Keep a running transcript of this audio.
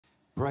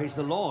Praise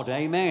the Lord.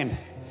 Amen.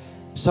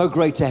 So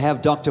great to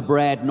have Dr.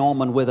 Brad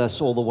Norman with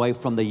us all the way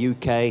from the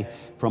UK,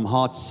 from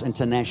Hearts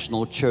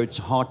International Church,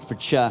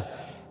 Hertfordshire.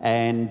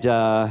 And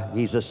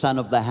he's a son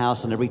of the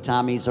house, and every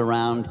time he's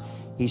around,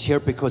 he's here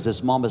because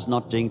his mom is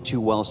not doing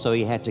too well, so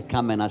he had to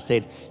come. And I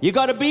said, you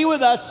got to be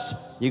with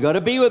us. You got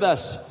to be with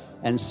us.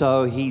 And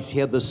so he's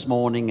here this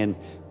morning. And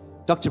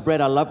Dr.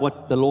 Brad, I love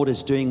what the Lord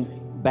is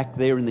doing back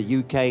there in the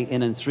UK,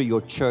 in and through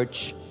your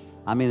church.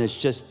 I mean, it's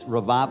just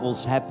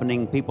revivals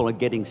happening. People are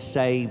getting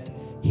saved,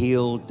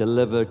 healed,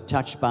 delivered,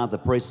 touched by the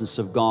presence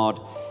of God.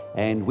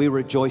 And we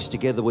rejoice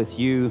together with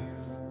you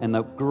and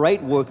the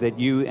great work that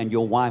you and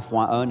your wife,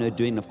 Wyona, are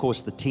doing. Of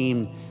course, the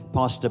team,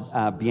 Pastor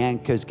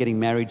Bianca is getting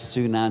married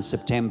soon now in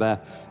September.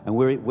 And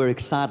we're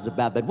excited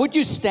about that. Would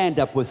you stand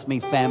up with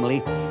me,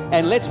 family?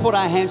 And let's put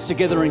our hands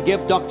together and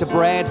give Dr.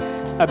 Brad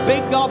a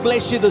big God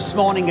bless you this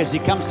morning as he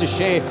comes to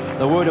share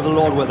the word of the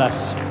Lord with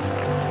us.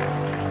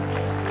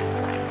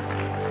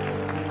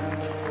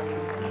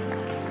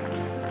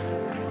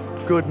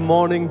 Good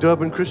morning,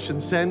 Durban Christian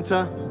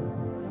Center.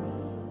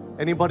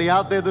 Anybody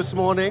out there this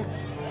morning?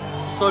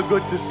 So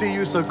good to see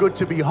you, so good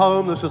to be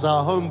home. This is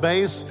our home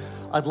base.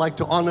 I'd like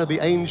to honor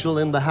the angel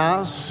in the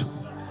house.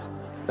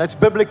 That's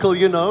biblical,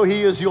 you know.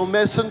 He is your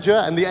messenger,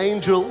 and the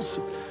angels,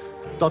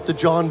 Dr.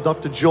 John,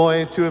 Dr.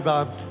 Joy, two of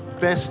our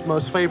best,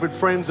 most favorite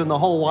friends in the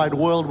whole wide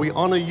world. We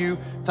honor you.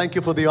 Thank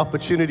you for the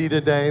opportunity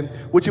today.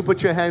 Would you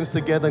put your hands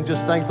together and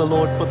just thank the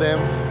Lord for them?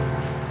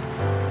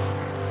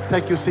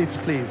 Take your seats,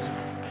 please.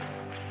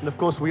 And of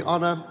course, we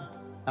honor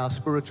our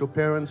spiritual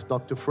parents,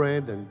 Dr.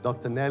 Fred and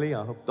Dr. Nellie.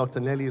 I hope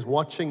Dr. Nellie is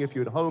watching. If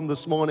you're at home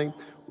this morning,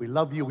 we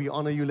love you, we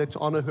honor you. Let's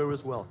honor her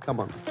as well. Come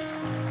on.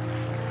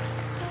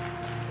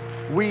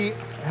 We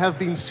have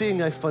been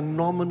seeing a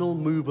phenomenal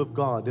move of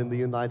God in the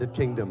United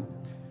Kingdom.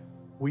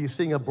 We're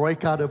seeing a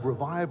breakout of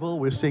revival.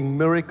 We're seeing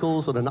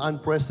miracles on an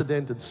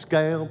unprecedented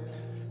scale.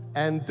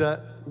 And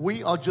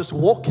we are just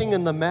walking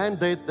in the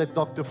mandate that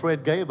Dr.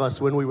 Fred gave us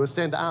when we were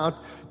sent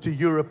out to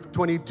Europe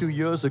 22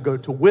 years ago,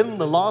 to win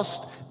the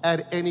lost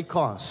at any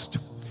cost.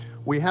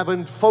 We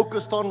haven't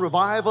focused on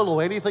revival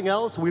or anything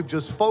else. We've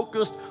just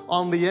focused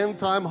on the end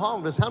time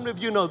harvest. How many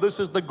of you know this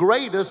is the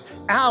greatest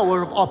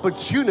hour of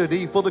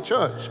opportunity for the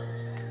church?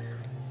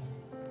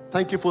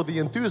 Thank you for the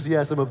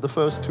enthusiasm of the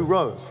first two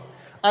rows.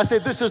 I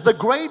said this is the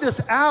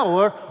greatest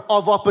hour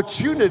of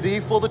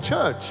opportunity for the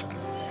church,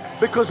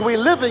 because we're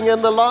living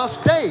in the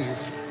last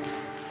days.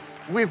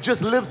 We've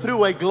just lived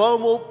through a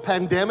global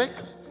pandemic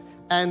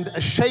and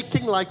a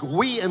shaking like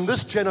we in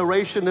this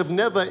generation have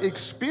never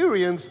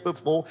experienced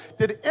before.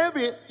 Did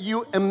ever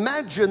you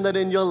imagine that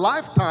in your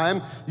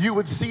lifetime you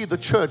would see the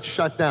church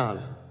shut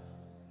down?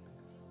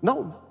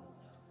 No.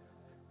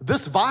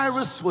 This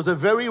virus was a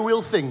very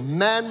real thing,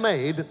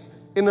 man-made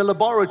in a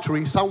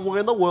laboratory somewhere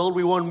in the world.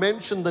 We won't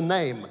mention the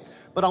name.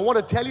 But I want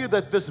to tell you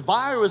that this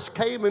virus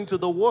came into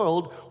the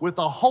world with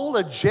a whole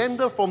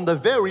agenda from the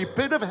very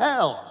pit of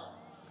hell.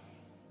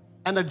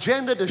 An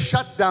agenda to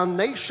shut down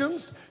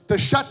nations, to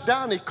shut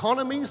down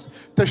economies,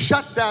 to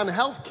shut down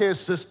healthcare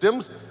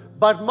systems,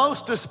 but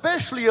most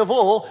especially of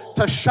all,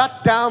 to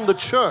shut down the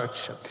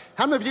church.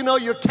 How many of you know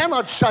you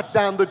cannot shut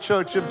down the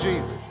church of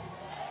Jesus?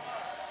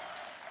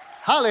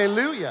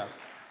 Hallelujah.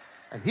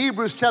 And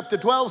Hebrews chapter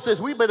 12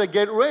 says we better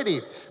get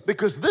ready,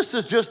 because this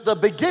is just the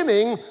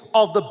beginning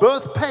of the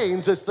birth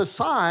pains. It's the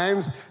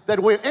signs that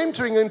we're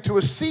entering into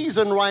a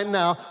season right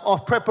now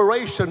of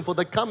preparation for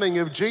the coming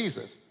of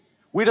Jesus.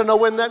 We don't know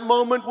when that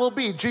moment will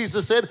be.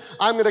 Jesus said,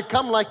 I'm going to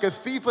come like a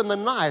thief in the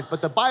night.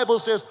 But the Bible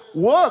says,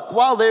 work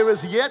while there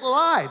is yet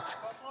light,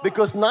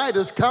 because night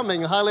is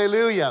coming.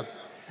 Hallelujah.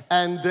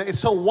 And it's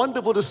so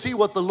wonderful to see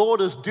what the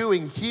Lord is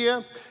doing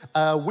here.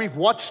 We've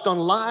watched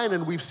online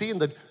and we've seen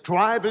the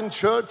drive-in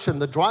church and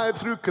the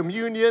drive-through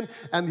communion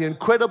and the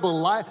incredible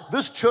life.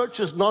 This church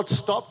has not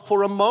stopped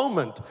for a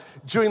moment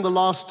during the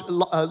last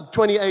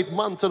 28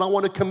 months. And I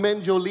want to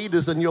commend your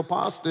leaders and your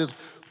pastors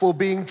for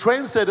being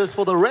trendsetters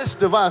for the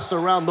rest of us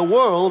around the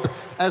world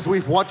as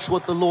we've watched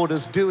what the Lord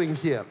is doing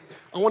here.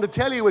 I want to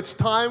tell you it's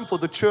time for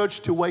the church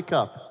to wake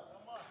up.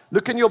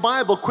 Look in your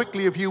Bible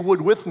quickly, if you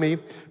would, with me,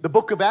 the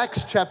book of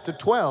Acts chapter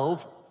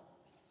 12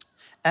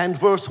 and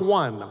verse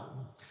 1.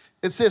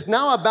 It says,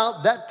 now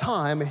about that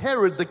time,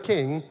 Herod the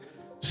king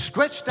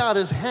stretched out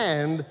his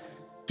hand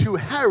to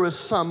harass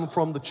some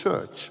from the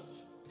church.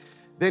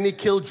 Then he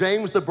killed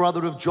James, the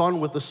brother of John,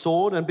 with the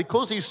sword. And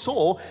because he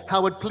saw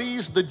how it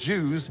pleased the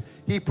Jews,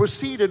 he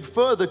proceeded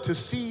further to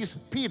seize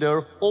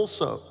Peter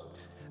also.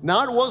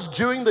 Now it was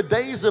during the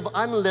days of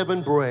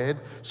unleavened bread.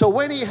 So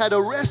when he had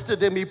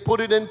arrested him, he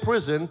put him in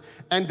prison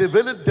and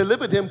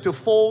delivered him to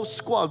 4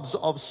 squads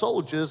of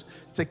soldiers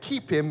to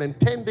keep him,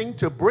 intending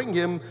to bring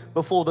him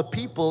before the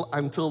people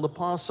until the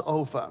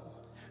Passover.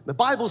 The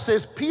Bible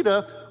says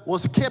Peter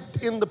was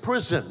kept in the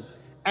prison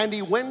and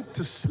he went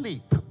to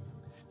sleep,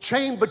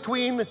 chained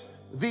between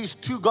these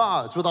 2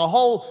 guards with a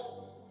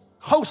whole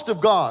host of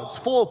guards,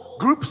 4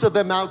 groups of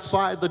them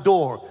outside the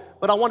door.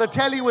 But I want to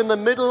tell you, in the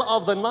middle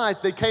of the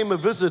night, there came a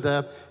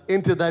visitor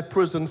into that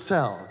prison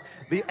cell.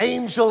 The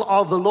angel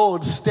of the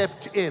Lord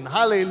stepped in.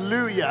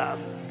 Hallelujah.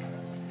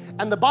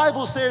 And the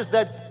Bible says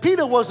that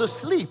Peter was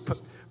asleep,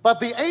 but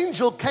the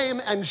angel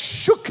came and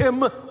shook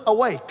him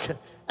awake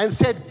and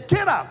said,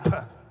 "Get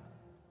up."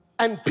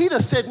 And Peter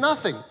said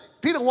nothing.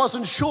 Peter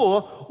wasn't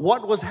sure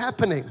what was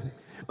happening.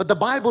 But the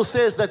Bible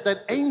says that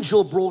that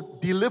angel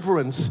brought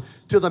deliverance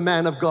to the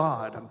man of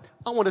God.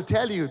 I want to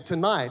tell you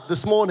tonight,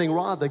 this morning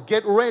rather,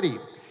 get ready.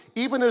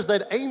 Even as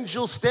that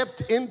angel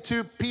stepped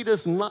into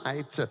Peter's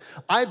night,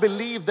 I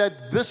believe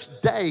that this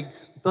day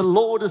the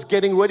Lord is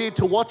getting ready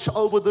to watch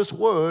over this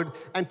word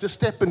and to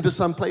step into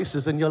some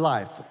places in your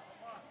life.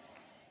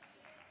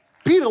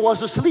 Peter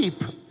was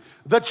asleep.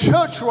 The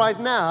church right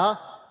now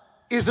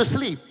is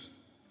asleep.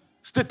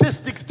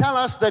 Statistics tell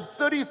us that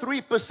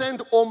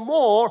 33% or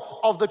more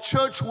of the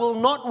church will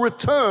not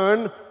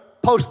return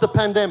post the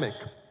pandemic.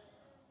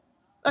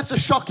 That's a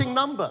shocking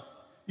number.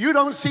 You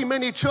don't see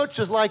many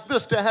churches like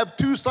this to have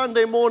 2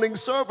 Sunday morning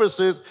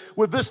services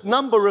with this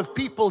number of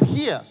people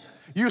here.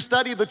 You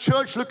study the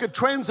church, look at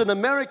trends in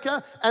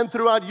America and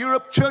throughout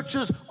Europe,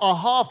 churches are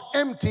half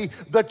empty.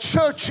 The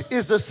church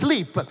is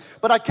asleep.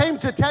 But I came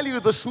to tell you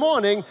this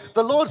morning,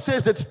 the Lord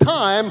says it's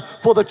time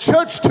for the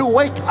church to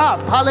wake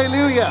up.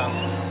 Hallelujah.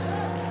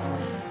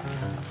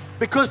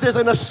 Because there's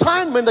an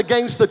assignment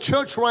against the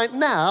church right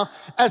now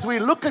as we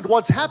look at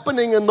what's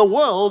happening in the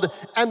world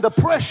and the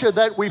pressure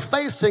that we're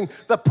facing,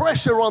 the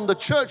pressure on the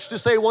church to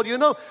say, well, you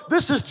know,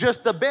 this is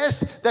just the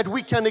best that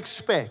we can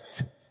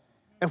expect.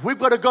 If we've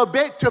got to go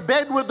to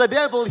bed with the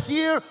devil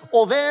here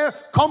or there,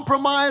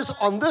 compromise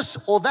on this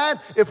or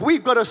that, if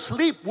we've got to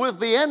sleep with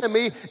the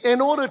enemy in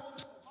order to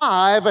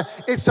survive,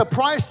 it's a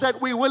price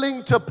that we're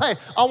willing to pay.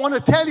 I want to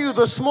tell you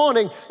this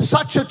morning,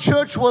 such a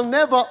church will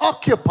never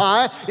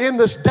occupy in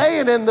this day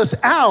and in this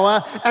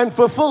hour and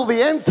fulfill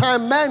the end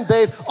time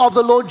mandate of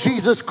the Lord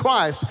Jesus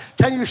Christ.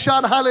 Can you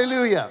shout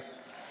hallelujah?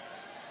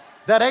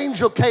 That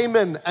angel came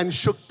in and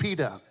shook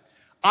Peter.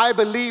 I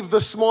believe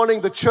this morning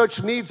the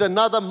church needs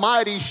another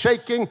mighty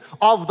shaking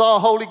of the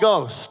Holy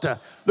Ghost.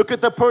 Look at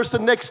the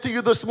person next to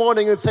you this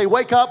morning and say,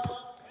 wake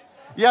up.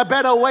 You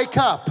better wake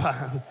up.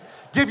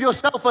 Give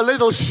yourself a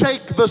little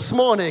shake this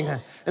morning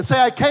and say,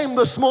 I came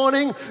this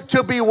morning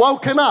to be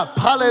woken up.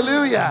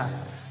 Hallelujah.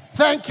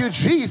 Thank you,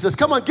 Jesus.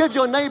 Come on, give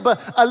your neighbor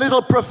a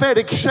little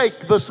prophetic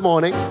shake this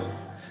morning.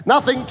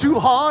 Nothing too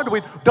hard.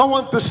 We don't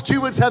want the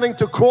stewards having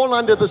to crawl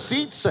under the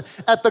seats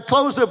at the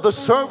close of the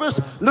service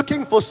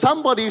looking for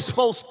somebody's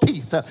false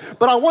teeth.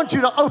 But I want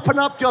you to open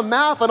up your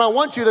mouth and I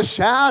want you to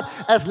shout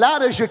as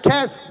loud as you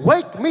can,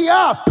 wake me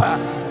up.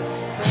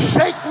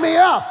 Shake me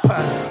up.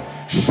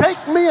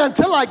 Shake me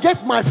until I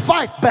get my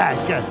fight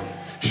back.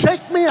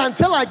 Shake me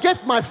until I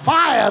get my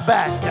fire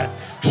back.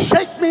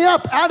 Shake me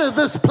up out of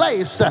this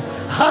place.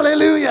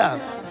 Hallelujah.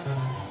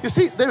 You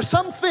see, there's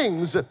some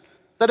things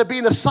that have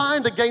been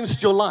assigned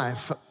against your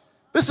life.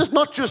 This is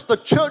not just the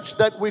church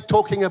that we're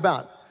talking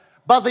about,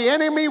 but the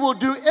enemy will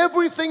do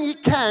everything he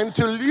can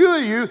to lure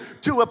you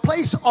to a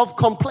place of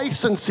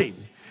complacency.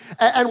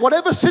 And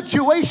whatever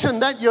situation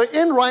that you're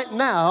in right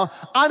now,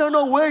 I don't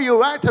know where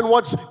you're at and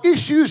what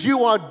issues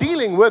you are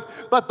dealing with,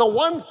 but the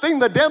one thing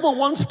the devil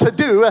wants to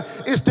do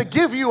is to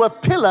give you a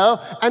pillow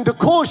and to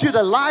cause you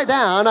to lie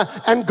down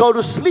and go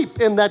to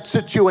sleep in that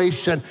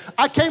situation.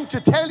 I came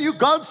to tell you,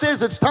 God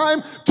says it's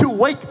time to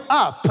wake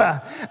up.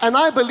 And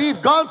I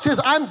believe God says,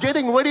 I'm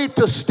getting ready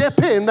to step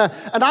in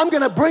and I'm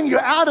going to bring you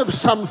out of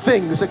some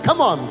things.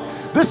 Come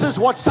on. This is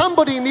what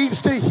somebody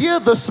needs to hear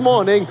this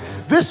morning.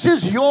 This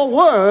is your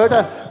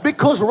word,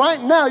 because right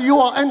now you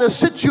are in a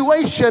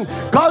situation.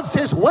 God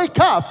says, wake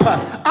up.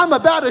 I'm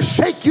about to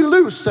shake you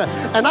loose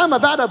and I'm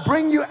about to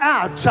bring you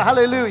out.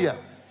 Hallelujah.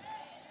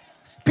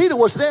 Peter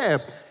was there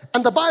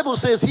and the Bible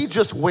says he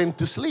just went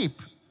to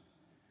sleep.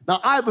 Now,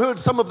 I've heard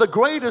some of the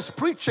greatest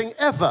preaching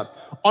ever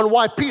on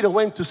why Peter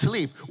went to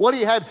sleep. What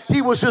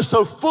he was just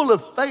so full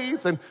of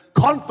faith and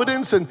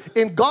confidence and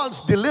in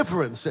God's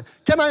deliverance.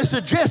 Can I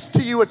suggest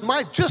to you, it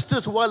might just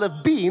as well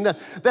have been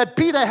that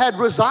Peter had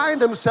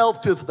resigned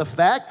himself to the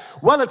fact,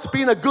 well, it's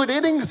been a good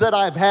innings that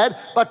I've had,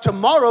 but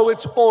tomorrow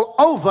it's all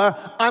over.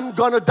 I'm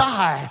going to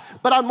die.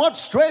 But I'm not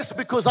stressed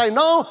because I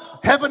know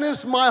heaven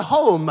is my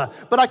home.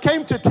 But I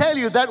came to tell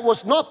you that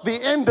was not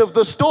the end of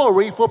the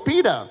story for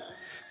Peter.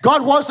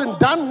 God wasn't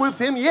done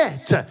with him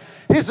yet.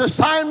 His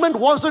assignment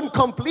wasn't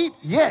complete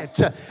yet.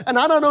 And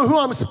I don't know who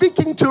I'm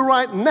speaking to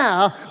right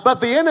now, but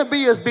the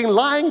enemy has been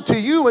lying to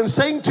you and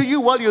saying to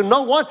you, well, you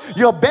know what?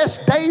 Your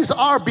best days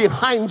are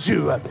behind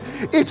you.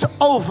 It's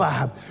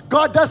over.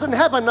 God doesn't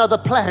have another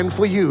plan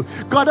for you.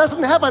 God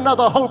doesn't have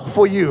another hope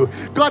for you.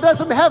 God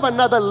doesn't have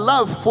another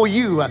love for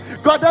you.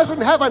 God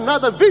doesn't have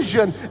another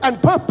vision and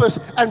purpose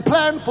and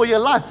plan for your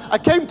life. I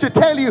came to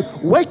tell you,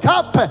 wake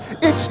up.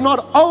 It's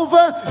not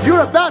over.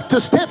 You're about to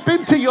step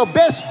into your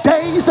best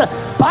days.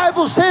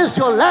 Bible says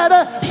your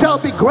ladder shall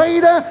be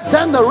greater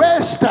than the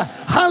rest.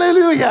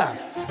 Hallelujah.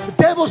 The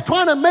devil's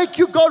trying to make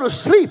you go to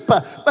sleep,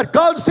 but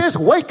God says,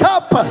 wake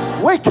up,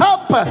 wake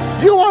up.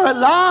 You are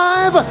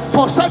alive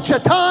for such a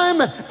time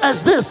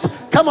as this.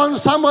 Come on,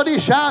 somebody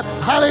shout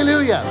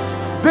hallelujah.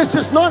 This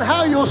is not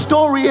how your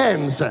story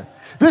ends.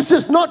 This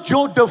is not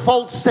your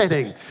default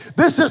setting.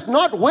 This is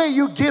not where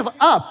you give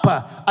up.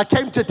 I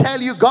came to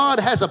tell you God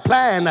has a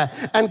plan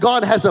and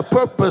God has a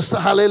purpose.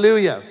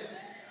 Hallelujah.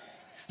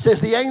 It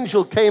says the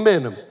angel came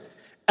in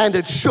and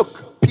it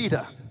shook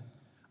Peter.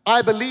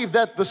 I believe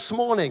that this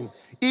morning,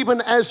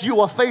 even as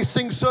you are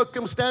facing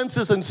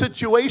circumstances and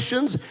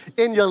situations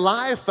in your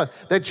life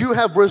that you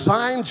have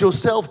resigned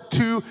yourself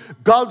to,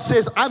 God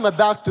says, I'm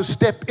about to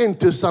step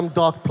into some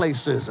dark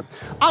places.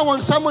 I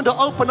want someone to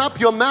open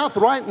up your mouth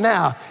right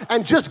now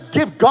and just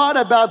give God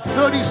about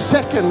 30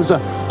 seconds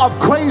of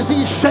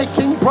crazy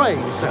shaking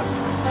praise.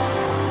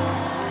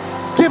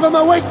 Give him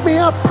a wake me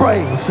up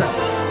praise.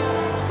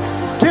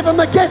 Give him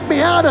a get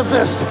me out of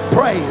this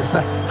praise.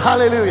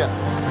 Hallelujah.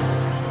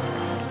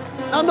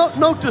 Now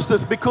notice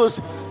this, because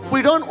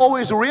we don't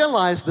always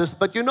realize this,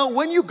 but you know,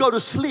 when you go to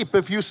sleep,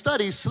 if you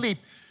study sleep,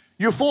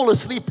 you fall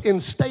asleep in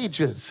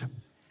stages.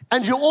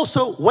 And you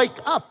also wake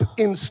up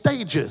in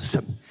stages.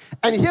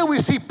 And here we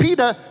see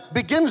Peter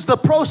begins the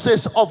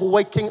process of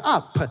waking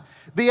up.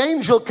 The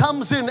angel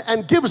comes in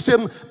and gives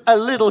him a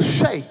little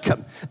shake.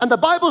 And the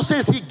Bible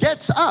says he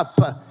gets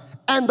up.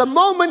 And the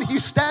moment he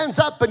stands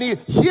up and he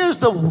hears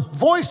the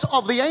voice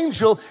of the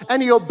angel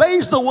and he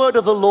obeys the word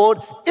of the Lord,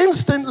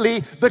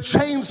 instantly the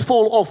chains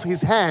fall off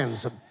his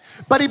hands.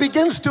 But he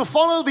begins to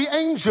follow the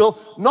angel,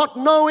 not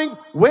knowing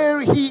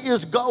where he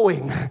is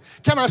going.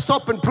 Can I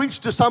stop and preach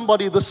to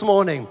somebody this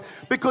morning?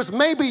 Because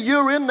maybe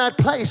you're in that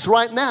place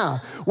right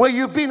now where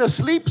you've been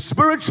asleep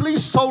spiritually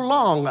so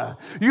long.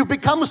 You've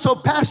become so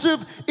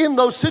passive in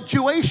those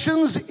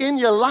situations in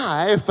your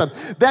life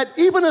that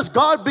even as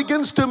God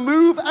begins to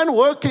move and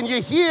work and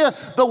you hear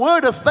the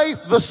word of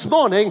faith this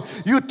morning,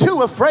 you're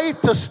too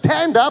afraid to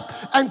stand up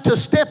and to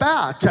step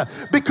out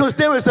because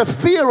there is a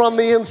fear on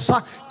the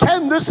inside.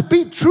 Can this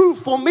be true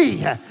for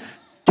me?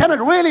 Can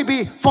it really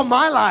be for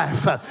my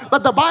life?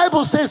 But the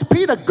Bible says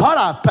Peter got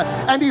up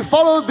and he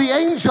followed the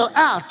angel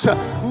out,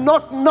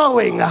 not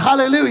knowing.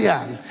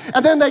 Hallelujah.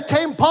 And then they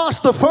came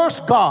past the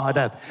first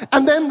guard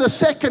and then the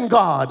second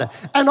guard.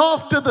 And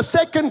after the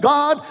second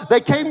guard,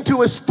 they came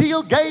to a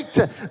steel gate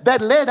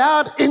that led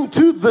out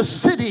into the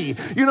city.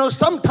 You know,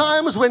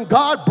 sometimes when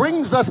God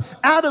brings us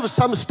out of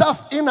some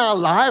stuff in our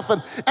life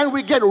and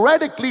we get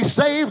radically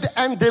saved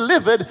and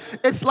delivered,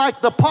 it's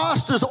like the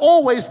pastor's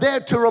always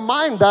there to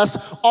remind us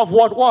of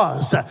what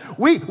was.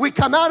 We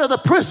come out of the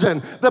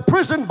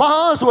prison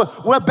bars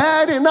were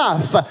bad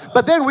enough,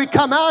 but then we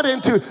come out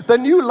into the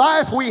new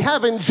life we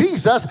have in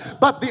Jesus,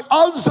 but the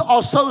odds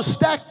are so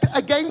stacked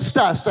against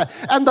us.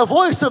 And the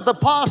voice of the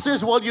past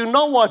says, well, you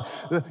know what?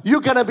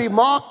 You're going to be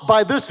marked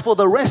by this for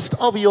the rest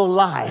of your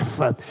life.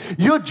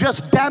 You're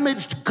just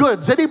damaged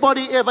goods.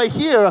 Anybody ever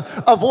hear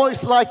a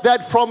voice like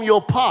that from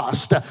your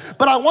past?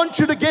 But I want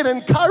you to get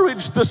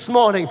encouraged this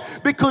morning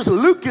because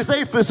Luke is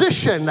a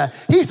physician.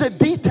 He's a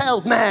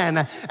detailed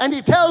man. And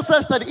he tells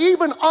us that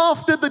even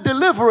after the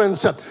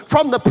deliverance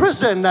from the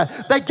prison,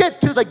 they get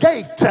to the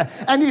gate.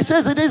 And he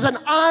says it is an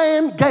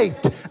iron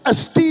gate, a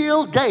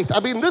steel gate. I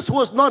mean, this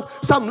was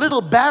not some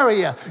little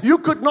barrier. You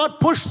could not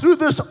push through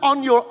this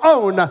on your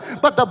own.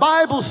 But the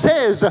Bible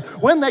says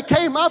when they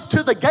came up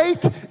to the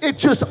gate, it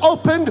just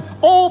opened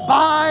all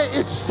by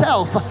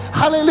itself.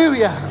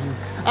 Hallelujah.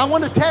 I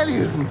want to tell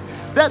you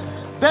that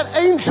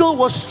angel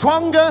was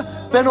stronger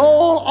than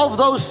all of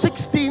those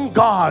 16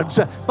 guards,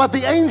 but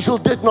the angel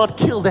did not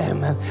kill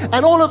them.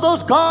 And all of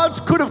those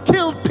guards could have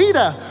killed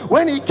Peter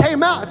when he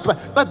came out,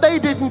 but they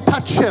didn't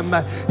touch him.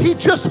 He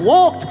just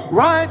walked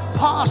right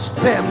past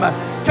them.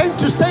 Came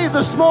to say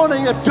this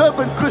morning at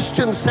Durban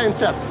Christian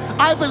Center,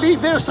 I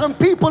believe there are some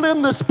people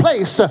in this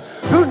place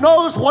who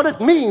knows what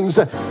it means.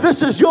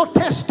 This is your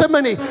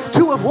testimony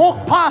to have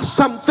walked past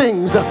some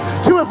things,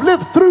 to have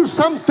lived through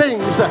some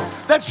things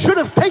that should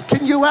have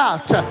taken you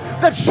out,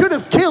 that should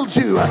have killed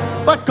you,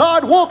 but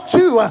God walked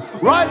you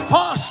right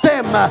past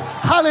them.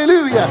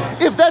 Hallelujah.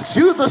 If that's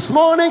you this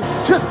morning,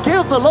 just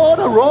give the Lord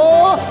a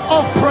roar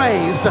of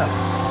praise.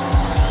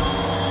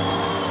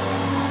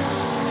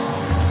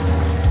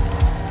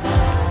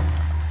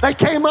 They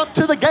came up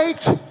to the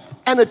gate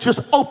and it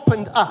just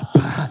opened up.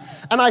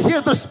 And I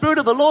hear the Spirit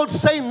of the Lord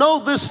say, know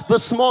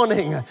this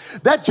morning,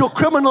 that your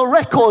criminal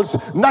record's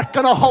not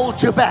going to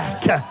hold you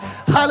back.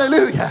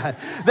 Hallelujah.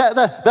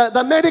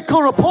 The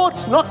medical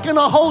report's not going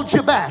to hold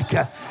you back.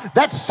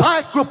 That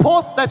psych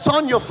report that's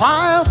on your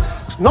file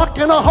is not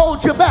going to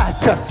hold you back,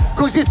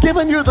 because He's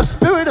given you the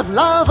spirit of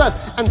love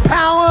and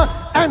power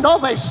and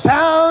of a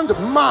sound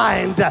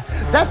mind.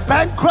 That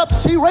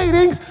bankruptcy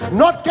rating's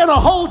not going to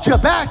hold you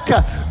back.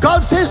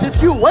 God says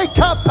if you wake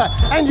up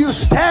and you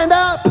stand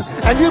up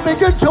and you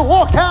begin to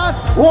walk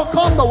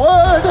on the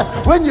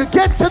word, when you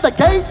get to the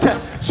gate,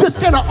 it's just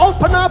going to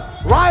open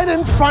up right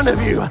in front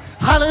of you.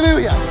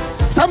 Hallelujah.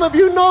 Some of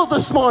you know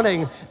this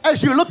morning,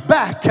 as you look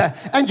back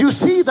and you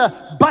see the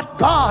but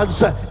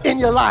gods in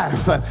your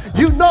life,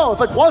 you know if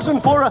it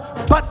wasn't for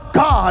a but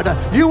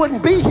God, you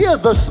wouldn't be here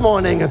this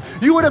morning.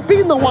 You would have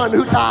been the one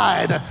who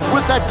died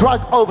with that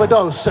drug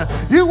overdose.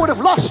 You would have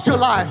lost your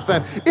life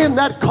in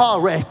that car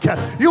wreck.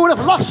 You would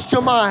have lost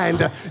your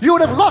mind. You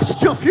would have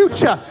lost your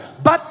future.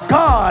 But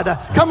God.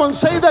 Come on,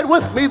 say that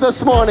with me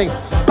this morning.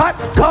 But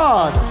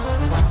God.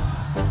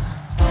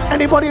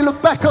 Anybody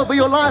look back over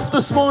your life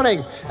this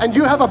morning and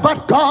you have a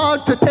but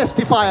God to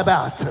testify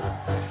about?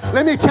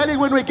 Let me tell you,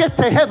 when we get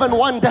to heaven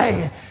one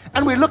day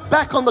and we look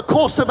back on the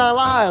course of our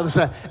lives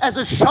as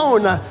it's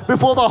shown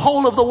before the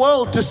whole of the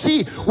world to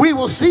see, we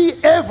will see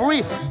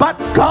every but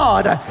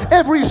God,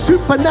 every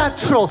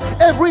supernatural,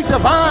 every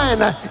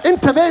divine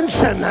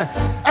intervention,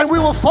 and we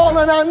will fall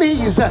on our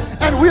knees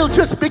and we'll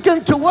just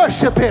begin to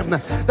worship Him.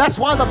 That's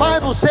why the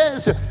Bible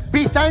says,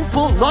 be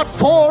thankful not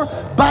for,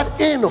 but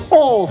in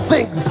all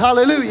things.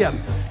 Hallelujah.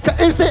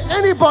 Is there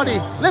anybody,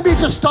 let me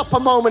just stop a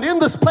moment, in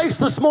this place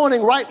this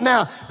morning right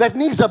now that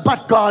needs a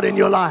but God in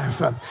your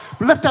life?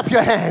 Lift up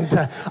your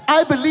hand.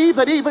 I believe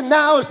that even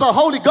now as the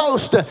Holy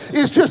Ghost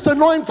is just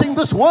anointing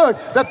this word,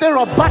 that there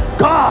are but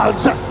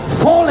Gods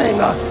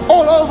falling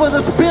all over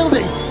this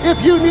building.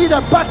 If you need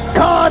a but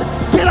God,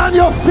 get on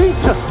your feet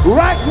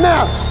right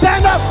now.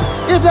 Stand up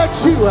if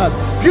that's you.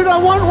 If you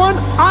don't want one,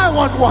 I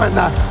want one.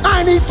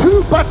 I need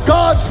two but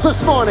Gods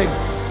this morning.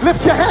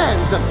 Lift your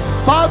hands.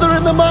 Father,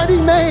 in the mighty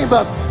name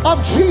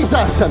of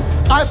Jesus,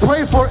 I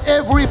pray for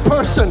every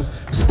person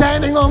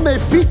standing on their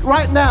feet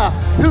right now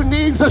who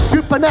needs a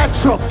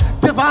supernatural,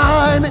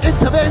 divine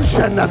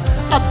intervention.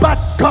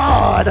 But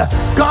God,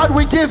 God,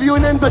 we give you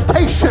an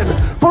invitation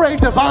for a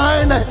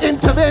divine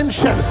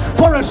intervention,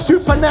 for a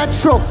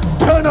supernatural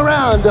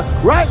turnaround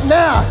right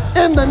now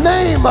in the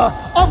name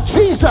of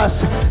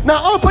Jesus.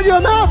 Now open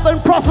your mouth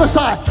and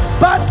prophesy.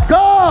 But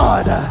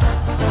God,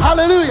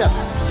 hallelujah.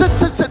 Sit,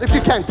 if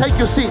you can. Take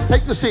your seat,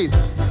 take your seat.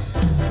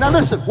 Now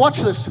listen, watch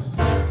this.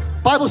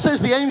 Bible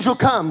says the angel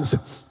comes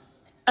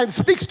and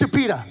speaks to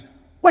Peter.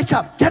 Wake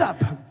up, get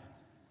up.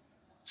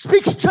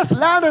 Speaks just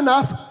loud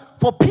enough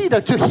for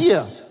Peter to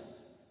hear,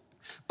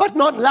 but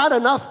not loud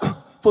enough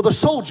for the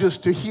soldiers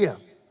to hear.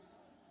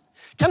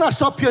 Can I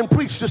stop you and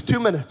preach just 2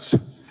 minutes?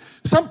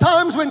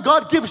 Sometimes when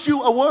God gives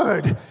you a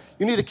word,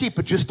 you need to keep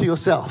it just to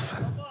yourself.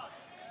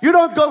 You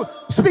don't go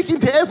speaking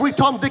to every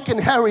Tom, Dick, and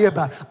Harry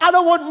about it. I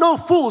don't want no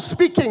fool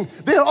speaking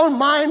their own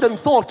mind and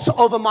thoughts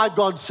over my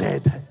God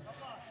said.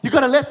 You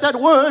got to let that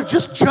word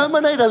just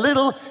germinate a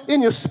little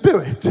in your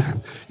spirit.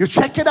 You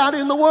check it out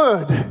in the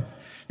word.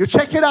 You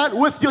check it out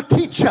with your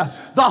teacher,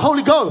 the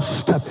Holy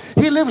Ghost.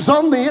 He lives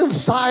on the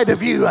inside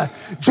of you.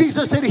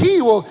 Jesus said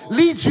He will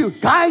lead you,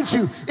 guide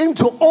you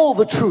into all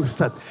the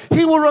truth.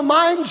 He will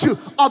remind you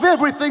of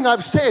everything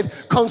I've said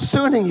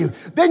concerning you.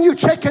 Then you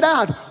check it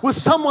out with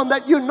someone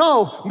that you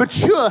know,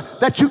 mature,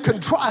 that you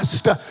can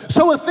trust.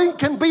 So a thing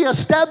can be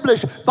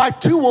established by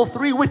 2 or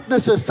 3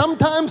 witnesses.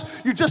 Sometimes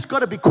you just got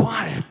to be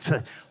quiet.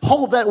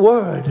 Hold that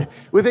word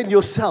within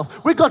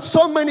yourself. We've got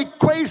so many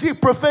crazy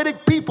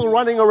prophetic people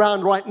running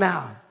around right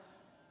now.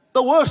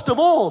 The worst of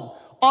all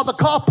are the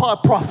car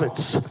park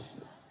prophets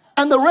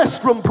and the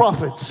restroom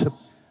prophets.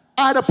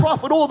 I had a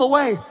prophet all the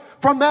way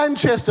from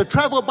Manchester,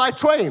 travel by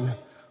train,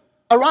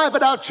 arrive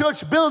at our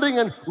church building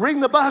and ring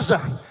the buzzer.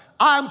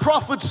 I am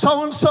prophet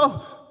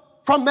so-and-so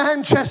from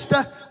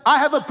Manchester. I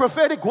have a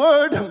prophetic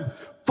word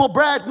for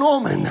Brad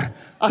Norman.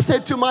 I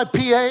said to my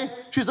PA,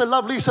 she's a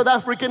lovely South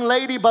African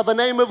lady by the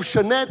name of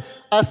Shanette,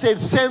 I said,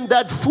 send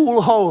that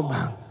fool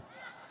home.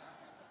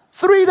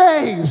 3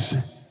 days.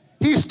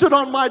 He stood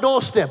on my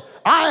doorstep.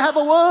 I have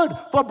a word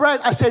for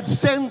Brad. I said,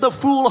 send the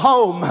fool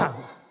home.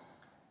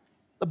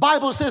 The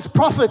Bible says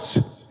prophets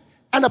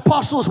and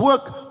apostles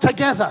work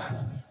together.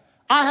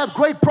 I have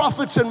great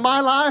prophets in my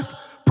life,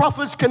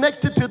 prophets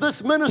connected to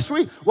this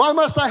ministry. Why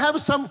must I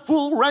have some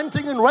fool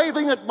ranting and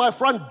raving at my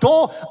front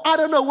door? I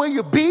don't know where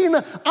you've been.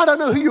 I don't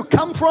know who you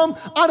come from.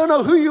 I don't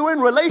know who you're in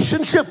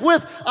relationship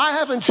with. I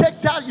haven't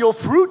checked out your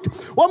fruit.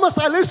 Why must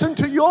I listen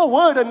to your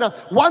word and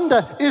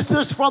wonder, is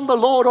this from the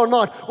Lord or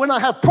not? When I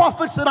have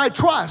prophets that I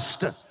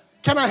trust.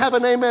 Can I have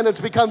an amen? It's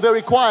become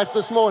very quiet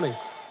this morning.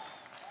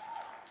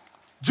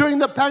 During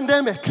the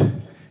pandemic,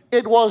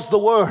 it was the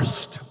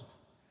worst.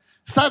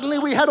 Suddenly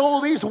we had all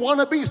these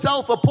wannabe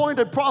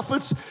self-appointed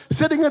prophets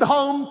sitting at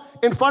home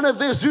in front of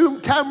their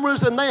Zoom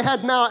cameras, and they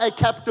had now a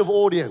captive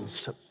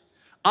audience.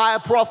 I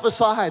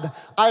prophesied.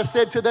 I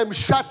said to them,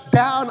 shut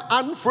down,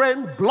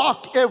 unfriend,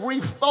 block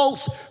every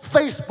false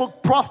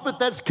Facebook prophet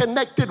that's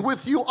connected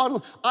with you.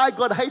 I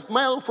got hate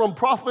mail from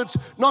prophets,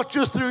 not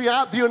just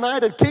throughout the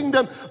United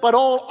Kingdom, but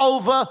all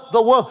over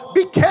the world.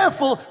 Be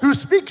careful who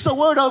speaks a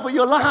word over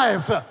your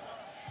life,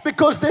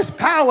 because there's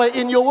power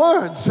in your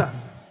words.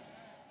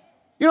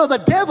 You know, the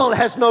devil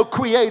has no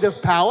creative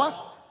power.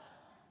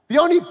 The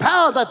only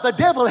power that the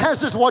devil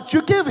has is what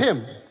you give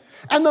him.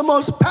 And the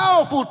most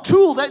powerful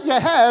tool that you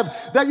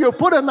have, that you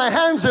put in the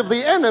hands of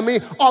the enemy,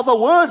 are the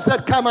words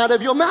that come out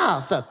of your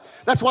mouth.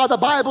 That's why the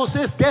Bible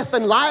says death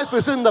and life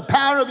is in the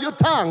power of your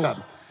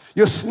tongue.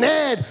 You're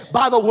snared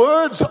by the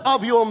words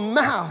of your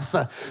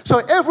mouth. So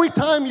every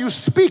time you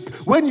speak,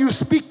 when you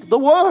speak the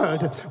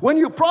word, when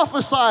you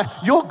prophesy,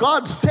 your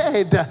God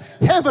said,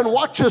 heaven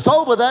watches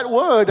over that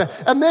word,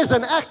 and there's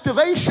an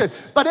activation.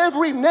 But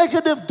every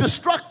negative,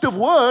 destructive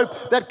word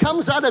that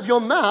comes out of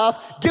your mouth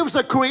gives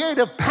a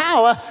creative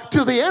power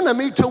to the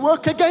enemy to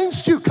work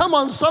against you. Come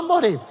on,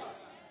 somebody.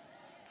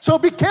 So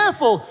be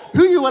careful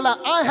who you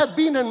allow. I have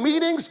been in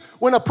meetings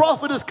when a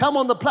prophet has come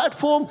on the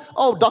platform.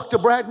 Oh, Dr.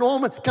 Brad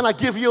Norman, can I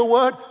give you a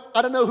word?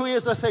 I don't know who he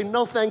is. I say,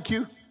 no, thank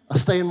you. I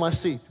stay in my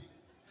seat.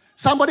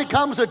 Somebody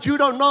comes that you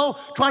don't know,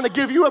 trying to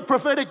give you a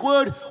prophetic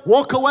word.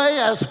 Walk away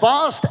as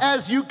fast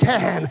as you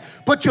can.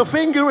 Put your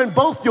finger in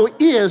both your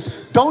ears.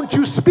 Don't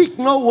you speak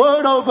no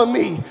word over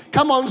me.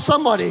 Come on,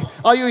 somebody.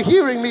 Are you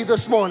hearing me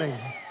this morning?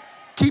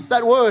 Keep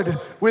that word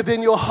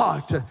within your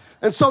heart.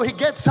 And so he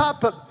gets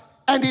up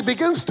and he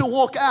begins to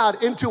walk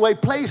out into a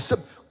place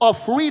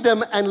of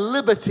freedom and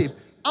liberty.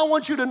 I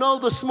want you to know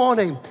this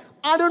morning,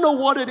 I don't know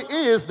what it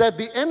is that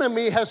the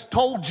enemy has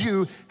told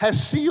you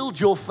has sealed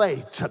your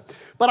fate.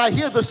 But I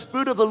hear the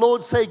Spirit of the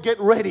Lord say, get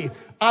ready.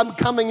 I'm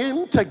coming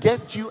in to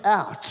get you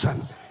out.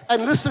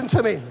 And listen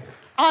to me.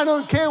 I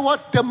don't care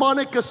what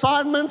demonic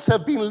assignments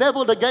have been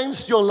leveled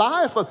against your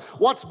life, or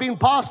what's been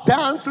passed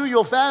down through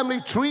your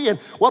family tree and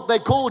what they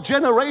call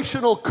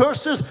generational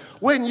curses.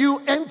 When you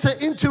enter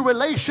into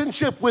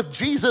relationship with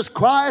Jesus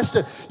Christ,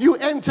 you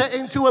enter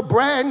into a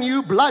brand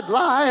new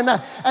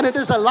bloodline, and it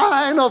is a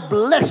line of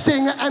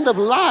blessing and of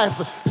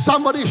life.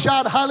 Somebody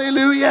shout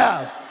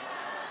hallelujah.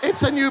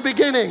 It's a new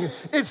beginning.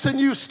 It's a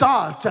new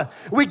start.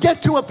 We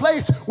get to a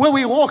place where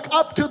we walk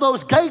up to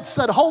those gates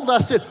that hold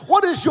us in.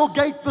 What is your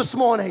gate this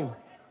morning?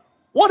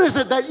 What is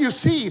it that you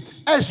see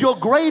as your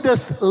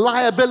greatest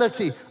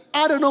liability?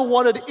 I don't know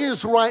what it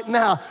is right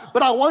now,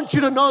 but I want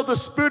you to know the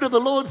Spirit of the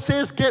Lord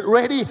says, get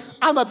ready.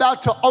 I'm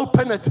about to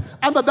open it.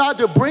 I'm about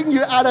to bring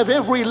you out of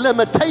every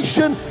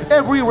limitation,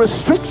 every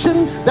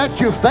restriction that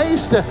you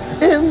faced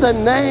in the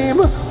name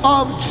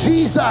of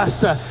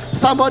Jesus.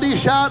 Somebody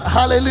shout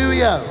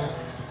hallelujah.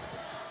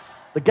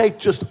 The gate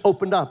just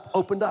opened up.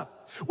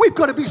 We've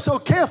got to be so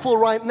careful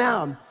right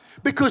now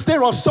because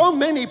there are so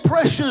many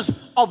pressures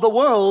of the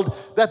world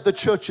that the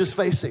church is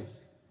facing.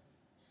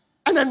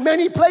 And in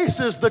many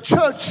places, the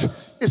church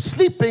is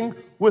sleeping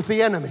with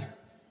the enemy.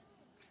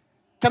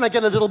 Can I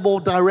get a little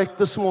more direct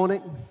this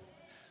morning?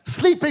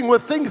 Sleeping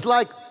with things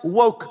like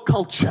woke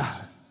culture,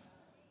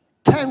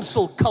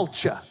 cancel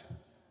culture.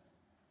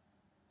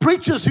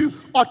 Preachers who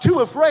are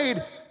too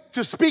afraid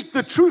to speak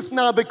the truth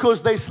now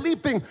because they're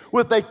sleeping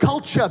with a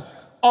culture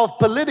of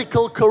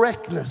political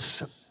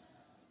correctness.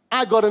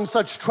 I got in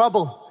such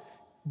trouble.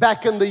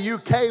 Back in the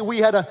UK, we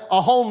had a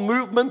whole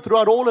movement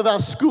throughout all of our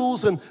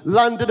schools in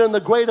London and the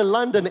greater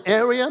London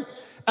area.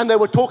 And they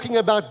were talking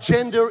about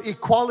gender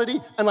equality.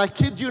 And I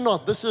kid you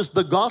not, this is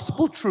the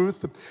gospel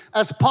truth.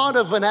 As part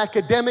of an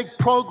academic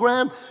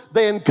program,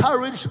 they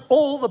encouraged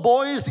all the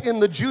boys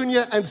in the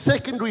junior and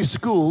secondary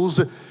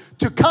schools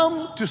to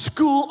come to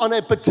school on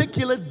a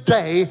particular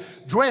day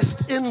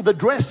dressed in the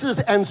dresses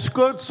and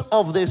skirts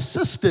of their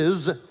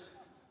sisters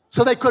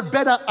so they could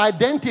better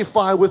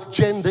identify with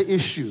gender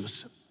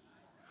issues.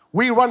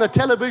 We run a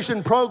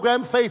television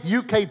program, Faith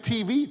UK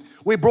TV.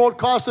 We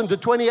broadcast into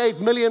 28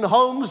 million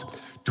homes,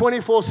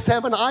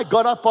 24/7. I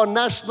got up on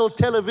national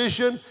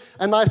television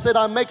and I said,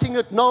 I'm making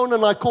it known,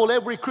 and I call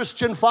every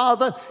Christian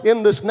father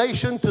in this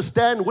nation to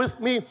stand with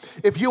me.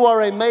 If you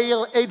are a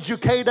male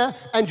educator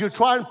and you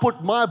try and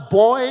put my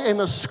boy in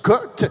a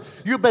skirt,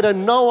 you better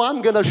know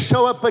I'm going to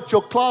show up at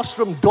your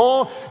classroom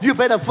door. You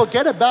better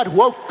forget about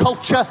woke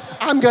culture.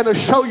 I'm going to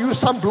show you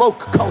some bloke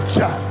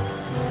culture.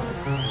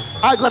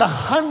 I got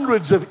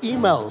hundreds of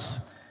emails,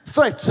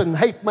 threats, and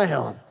hate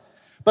mail.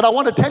 But I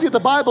want to tell you, the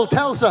Bible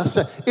tells us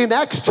in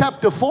Acts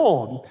chapter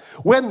 4,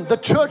 when the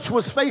church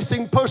was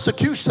facing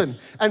persecution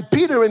and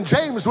Peter and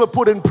James were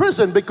put in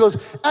prison, because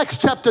Acts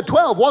chapter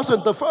 12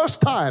 wasn't the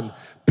first time.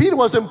 Peter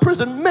was in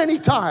prison many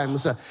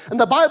times. And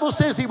the Bible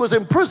says he was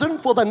in prison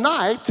for the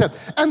night.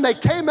 And they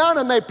came out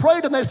and they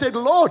prayed and they said,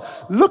 Lord,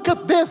 look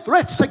at their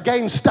threats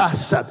against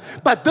us.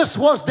 But this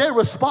was their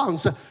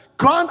response.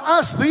 Grant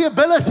us the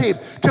ability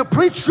to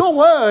preach your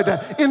word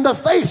in the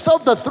face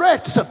of the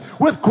threats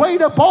with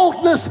greater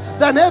boldness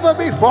than ever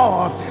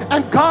before.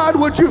 And God,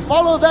 would you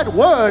follow that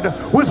word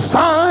with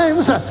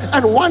signs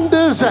and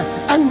wonders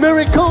and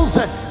miracles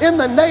in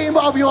the name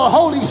of your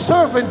holy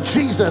servant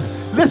Jesus.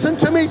 Listen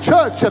to me,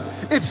 church.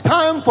 It's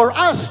time for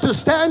us to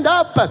stand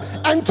up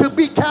and to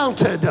be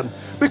counted.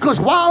 Because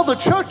while the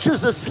church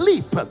is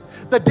asleep,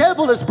 the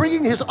devil is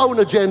bringing his own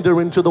agenda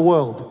into the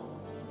world.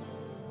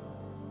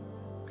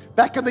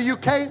 Back in the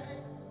UK,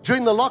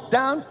 during the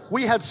lockdown,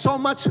 we had so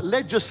much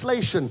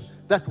legislation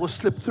that was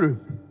slipped through.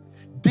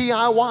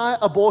 DIY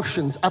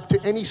abortions up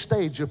to any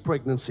stage of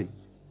pregnancy.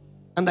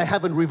 And they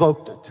haven't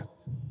revoked it.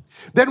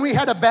 Then we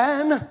had a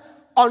ban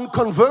on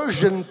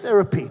conversion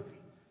therapy.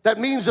 That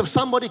means if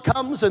somebody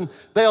comes and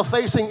they are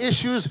facing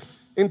issues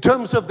in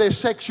terms of their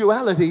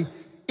sexuality,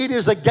 it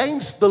is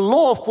against the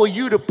law for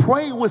you to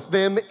pray with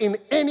them in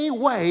any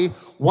way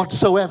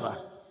whatsoever.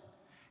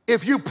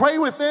 If you pray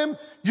with them,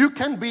 you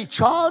can be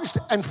charged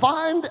and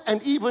fined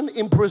and even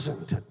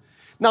imprisoned.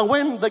 Now,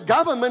 when the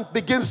government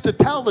begins to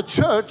tell the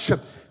church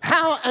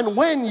how and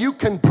when you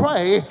can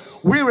pray,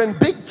 we're in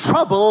big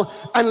trouble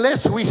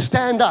unless we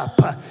stand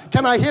up.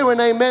 Can I hear an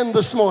amen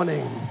this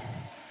morning?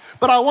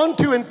 But I want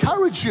to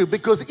encourage you,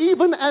 because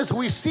even as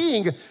we're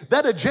seeing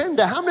that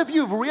agenda, how many of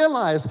you have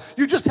realized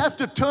you just have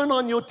to turn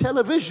on your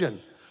television?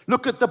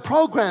 Look at the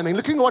programming,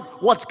 looking at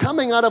what's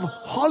coming out of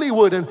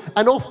Hollywood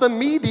and off the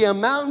media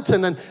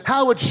mountain, and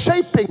how it's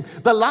shaping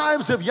the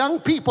lives of young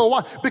people.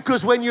 Why?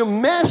 Because when you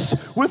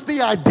mess with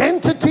the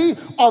identity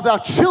of our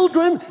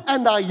children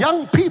and our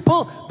young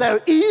people, they're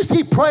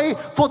easy prey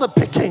for the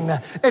picking.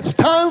 It's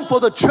time for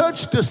the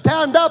church to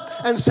stand up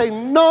and say,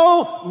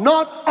 no,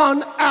 not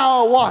on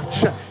our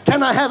watch.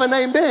 Can I have an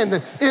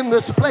amen in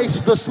this place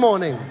this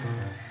morning?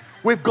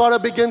 We've got to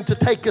begin to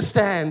take a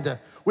stand.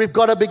 We've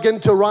got to begin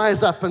to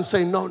rise up and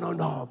say, no, no,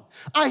 no.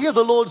 I hear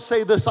the Lord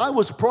say this. I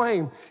was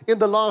praying in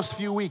the last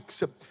few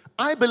weeks.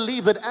 I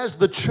believe that as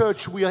the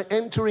church, we are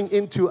entering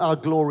into our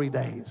glory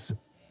days.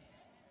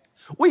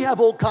 We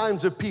have all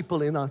kinds of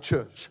people in our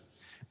church.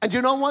 And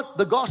you know what?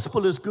 The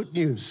gospel is good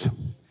news.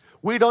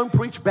 We don't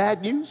preach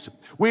bad news.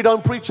 We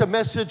don't preach a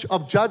message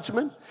of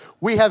judgment.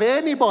 We have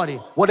anybody,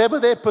 whatever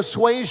their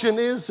persuasion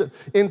is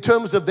in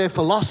terms of their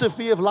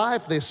philosophy of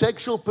life, their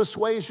sexual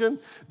persuasion,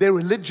 their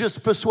religious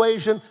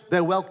persuasion,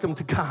 they're welcome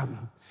to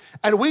come.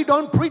 And we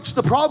don't preach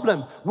the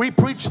problem, we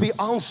preach the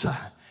answer.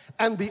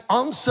 And the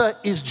answer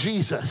is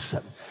Jesus.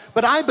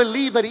 But I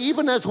believe that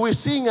even as we're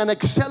seeing an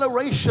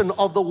acceleration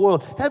of the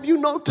world, have you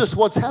noticed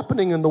what's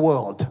happening in the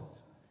world?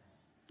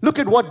 Look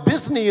at what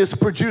Disney is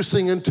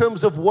producing in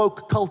terms of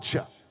woke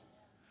culture.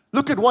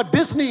 Look at what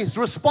Disney's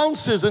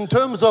response is in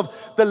terms of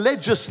the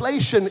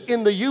legislation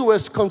in the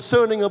US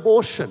concerning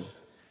abortion.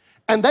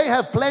 And they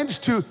have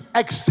pledged to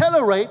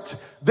accelerate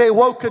their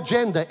woke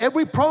agenda.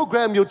 Every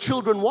program your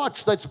children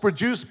watch that's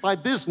produced by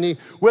Disney,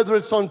 whether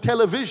it's on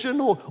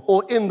television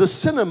or in the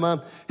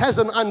cinema, has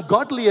an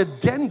ungodly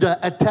agenda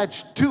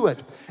attached to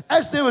it.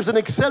 As there is an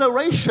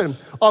acceleration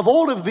of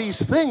all of these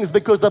things,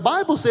 because the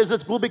Bible says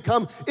it will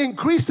become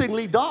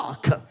increasingly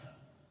dark.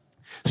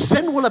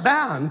 Sin will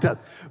abound,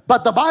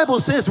 but the Bible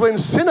says when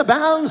sin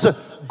abounds,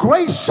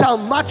 grace shall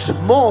much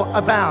more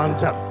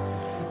abound.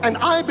 And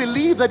I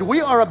believe that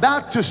we are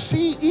about to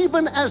see,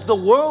 even as the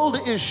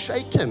world is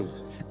shaken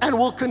and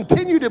will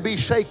continue to be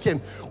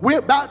shaken, we're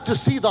about to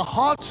see the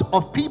hearts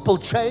of people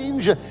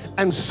change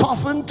and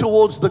soften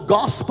towards the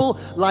gospel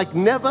like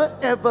never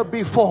ever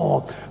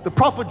before. The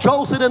prophet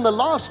Joel said, in the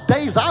last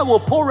days I will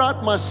pour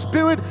out my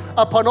spirit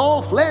upon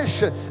all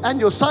flesh,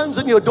 and your sons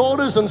and your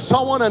daughters, and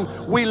so on.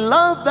 And we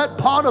love that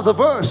part of the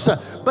verse,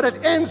 but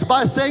it ends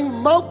by saying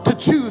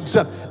multitudes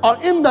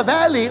are in the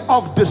valley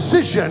of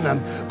decision.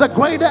 The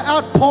greater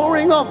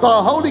outpouring of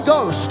the Holy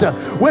Ghost,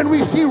 when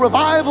we see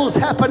revivals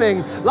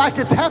happening like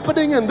it's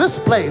happening in this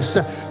place.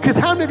 Because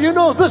how many of you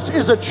know this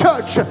is a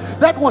church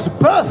that was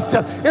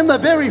birthed in the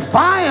very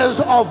fires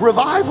of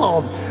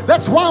revival?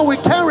 That's why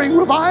we're carrying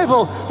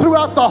revival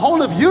throughout the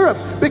whole of Europe,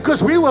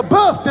 because we were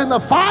birthed in the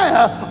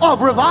fire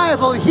of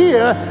revival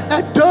here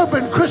at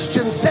Durban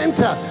Christian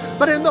Center.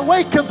 But in the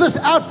wake of this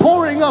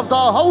outpouring of the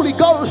Holy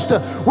Ghost,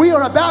 we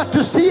are about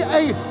to see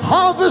a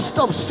harvest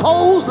of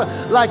souls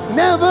like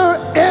never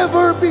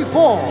ever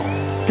before.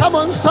 Come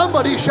on,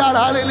 somebody shout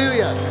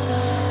hallelujah.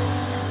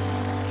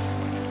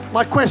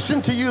 My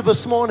question to you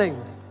this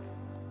morning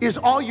is,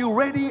 are you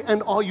ready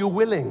and are you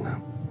willing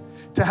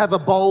to have a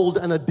bold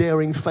and a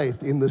daring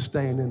faith in this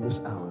day and in this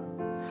hour?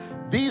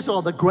 These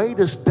are the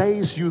greatest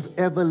days you've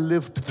ever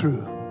lived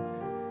through.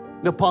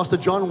 You know, Pastor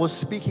John was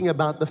speaking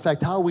about the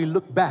fact how we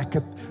look back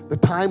at the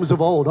times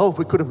of old. Oh, if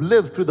we could have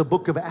lived through the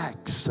book of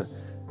Acts.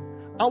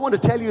 I want to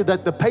tell you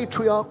that the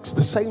patriarchs,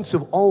 the saints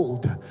of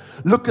old,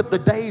 look at the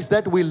days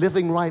that we're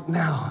living right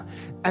now,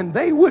 and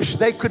they wish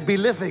they could be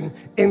living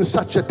in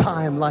such a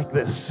time like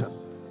this.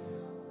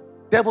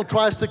 Devil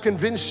tries to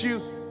convince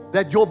you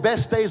that your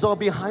best days are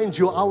behind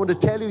you. I want to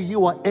tell you,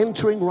 you are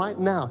entering right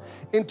now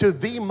into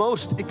the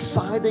most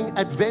exciting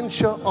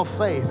adventure of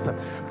faith.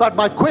 But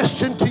my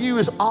question to you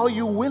is, are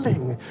you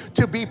willing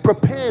to be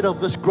prepared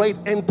of this great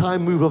end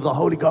time move of the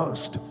Holy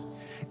Ghost?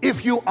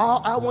 If you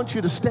are, I want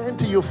you to stand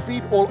to your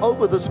feet all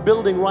over this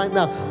building right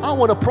now. I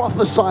want to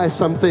prophesy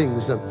some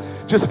things.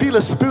 Just feel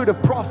a spirit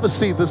of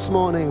prophecy this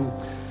morning.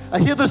 I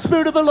hear the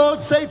Spirit of the Lord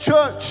say,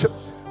 church,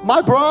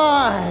 my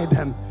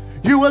bride,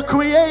 you were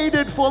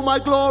created for my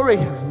glory.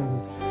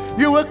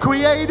 You were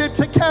created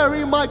to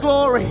carry my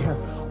glory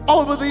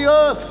over the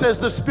earth, says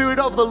the Spirit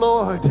of the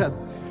Lord.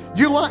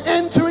 You are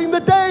entering the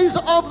days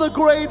of the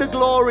greater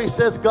glory,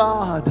 says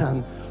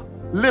God.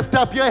 Lift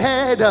up your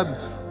head.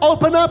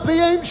 Open up the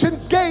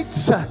ancient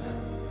gates.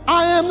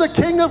 I am the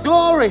King of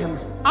glory.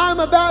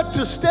 I'm about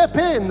to step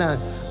in.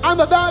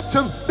 I'm about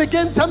to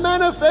begin to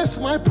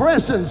manifest my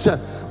presence,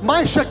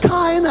 my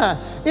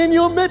Shekinah in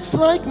your midst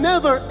like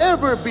never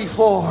ever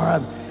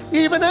before.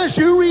 Even as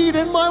you read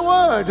in my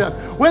word,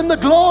 when the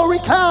glory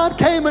cloud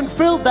came and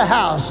filled the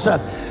house,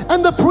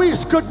 and the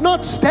priest could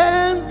not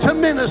stand to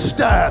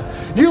minister.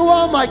 You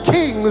are my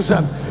kings.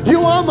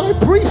 You are my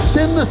priests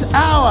in this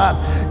hour.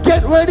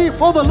 Get ready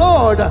for the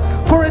Lord,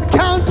 for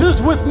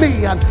encounters with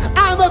me.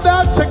 I'm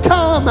about to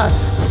come.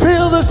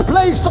 Fill this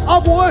place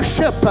of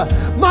worship.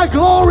 My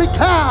glory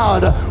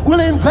cloud will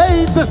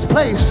invade this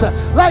place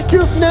like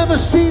you've never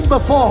seen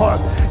before.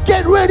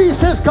 Get ready,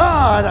 says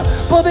God,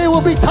 for there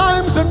will be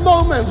times and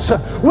moments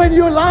when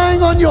you're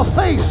lying on your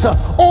face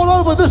all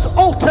over this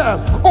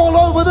altar, all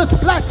over this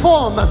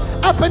platform,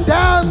 up and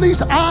down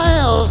these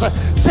aisles.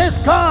 Says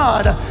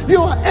God,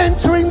 you are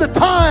entering the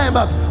time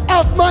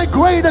of my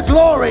greater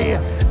glory.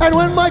 And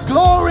when my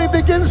glory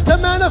begins to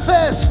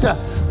manifest,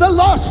 the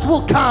lost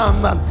will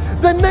come,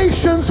 the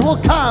nations will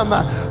come,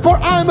 for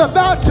I'm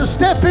about to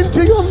step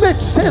into your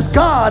midst, says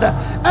God,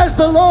 as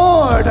the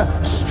Lord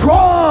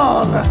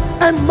strong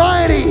and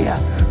mighty,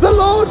 the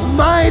Lord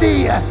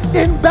mighty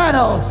in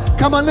battle.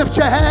 Come on, lift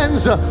your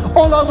hands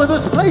all over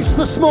this place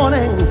this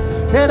morning.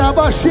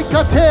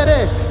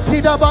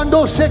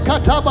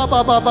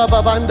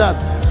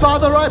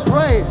 Father, I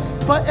pray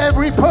for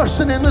every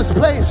person in this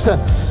place,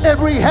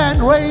 every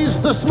hand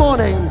raised this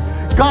morning,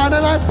 God,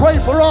 and I pray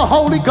for a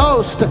Holy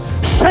Ghost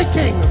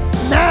shaking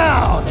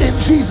now in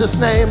Jesus'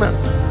 name.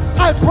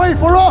 I pray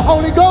for a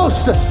Holy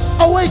Ghost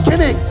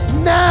awakening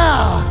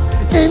now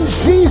in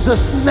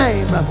Jesus'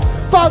 name.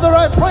 Father,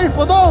 I pray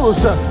for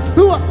those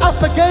who are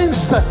up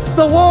against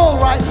the wall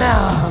right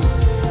now.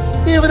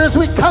 Even as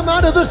we come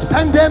out of this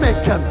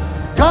pandemic,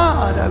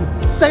 God,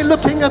 they're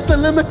looking at the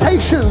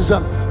limitations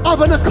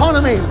of an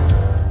economy,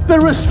 the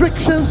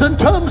restrictions in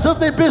terms of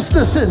their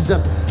businesses.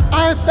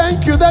 I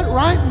thank you that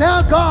right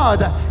now, God,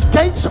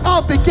 gates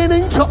are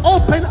beginning to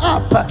open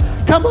up.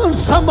 Come on,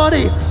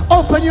 somebody,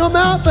 open your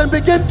mouth and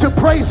begin to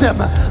praise Him.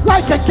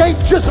 Like a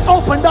gate just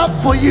opened up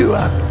for you.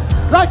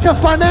 Like a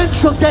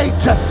financial gate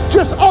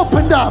just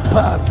opened up.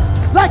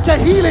 Like a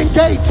healing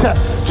gate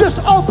just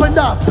opened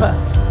up.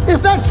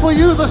 If that's for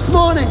you this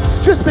morning,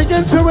 just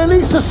begin to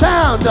release a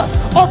sound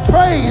of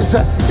praise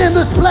in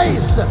this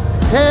place.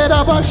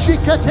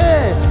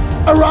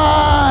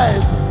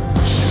 Arise,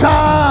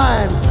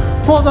 shine,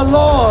 for the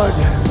Lord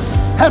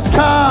has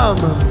come,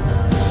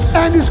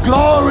 and His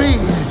glory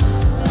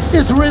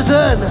is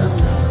risen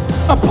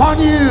upon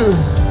you.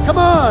 Come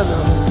on.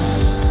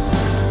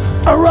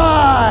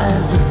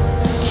 Arise,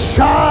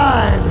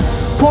 shine,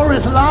 for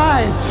His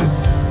light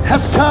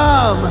has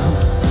come,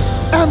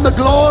 and the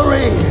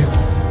glory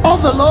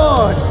of the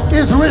Lord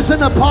is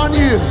risen upon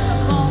you.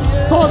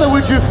 Father,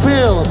 would you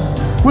fill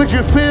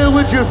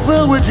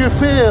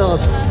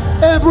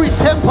every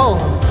temple,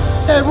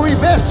 every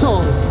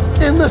vessel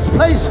in this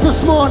place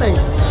this morning.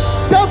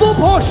 Double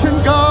portion,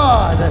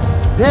 God.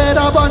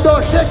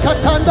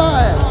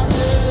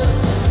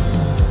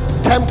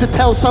 Came to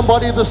tell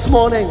somebody this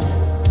morning,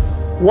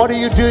 what are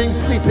you doing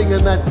sleeping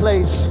in that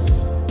place?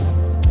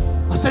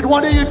 I said,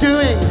 what are you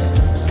doing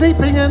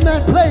sleeping in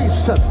that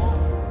place?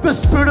 The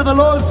Spirit of the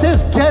Lord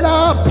says, get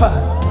up.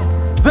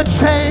 The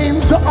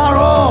chains are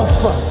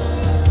off.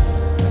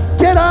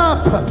 Get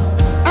up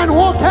and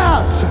walk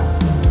out.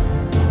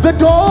 The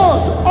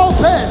doors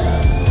open.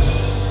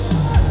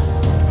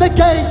 The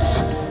gates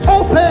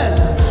open.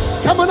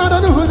 Come on, I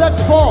don't know who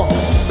that's for.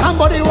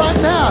 Somebody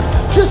right now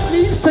just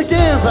needs to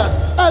give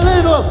a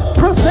little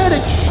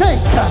prophetic shake.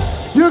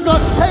 You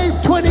got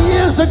saved 20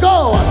 years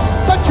ago,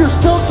 but you're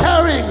still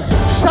carrying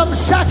some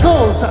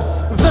shackles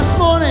this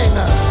morning.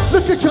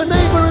 Look at your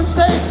neighbor and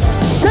say,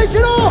 shake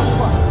it off.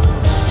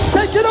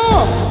 Shake it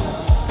off.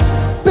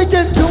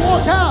 Begin to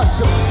walk out.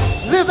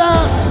 Live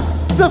out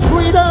the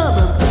freedom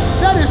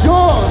that is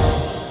yours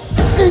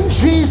in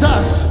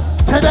Jesus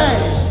today.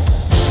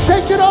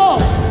 Shake it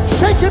off.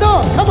 Shake it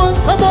off. Come on,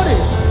 somebody.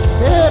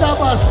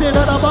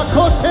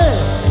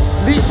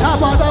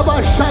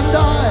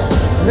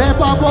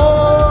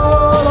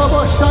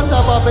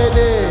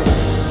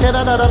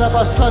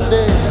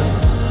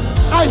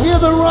 I hear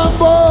the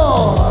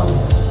rumble.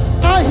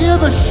 I hear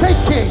the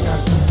shaking.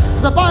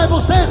 The Bible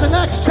says in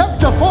Acts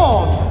chapter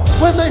 4,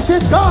 when they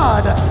said,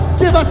 God,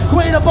 give us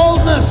greater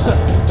boldness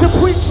to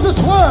preach this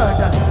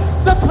word,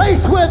 the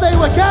place where they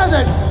were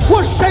gathered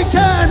was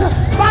shaken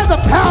by the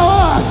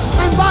power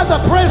and by the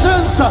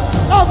presence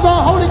of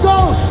the Holy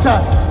Ghost.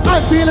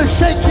 I feel a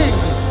shaking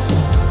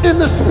in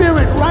the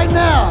spirit right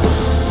now.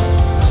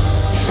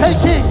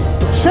 Shaking,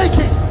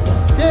 shaking.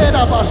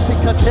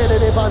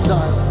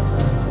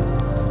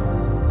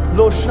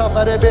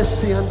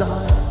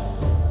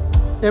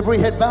 Every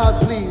head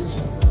bowed,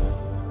 please.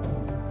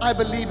 I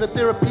believe that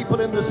there are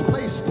people in this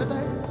place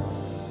today.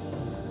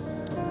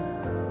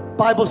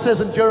 Bible says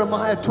in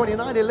Jeremiah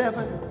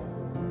 29:11,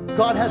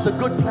 God has a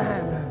good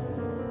plan.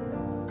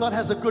 God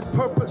has a good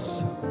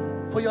purpose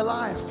for your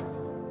life.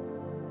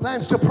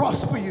 Plans to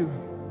prosper you,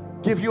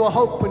 give you a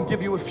hope and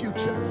give you a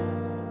future.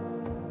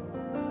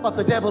 But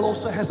the devil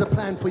also has a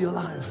plan for your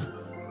life.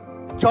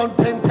 John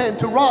 10:10,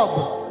 to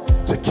rob,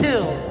 to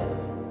kill,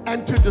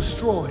 and to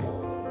destroy.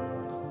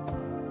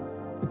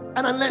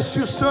 And unless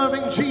you're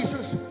serving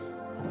Jesus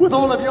with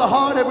all of your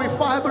heart, every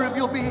fiber of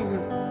your being,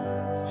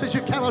 says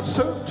you cannot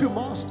serve two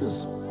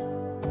masters.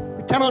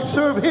 You cannot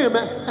serve Him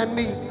and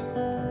me.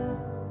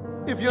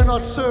 If you're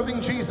not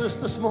serving Jesus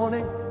this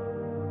morning,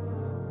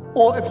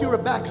 or if you're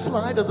a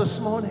backslider this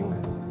morning,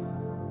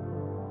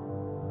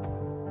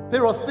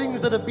 there are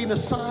things that have been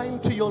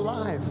assigned to your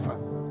life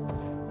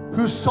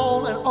whose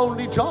sole and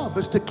only job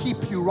is to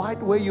keep you right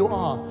where you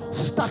are,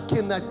 stuck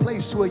in that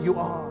place where you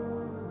are,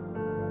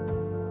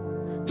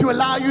 to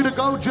allow you to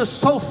go just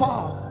so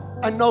far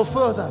and no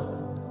further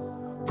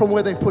from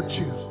where they put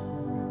you.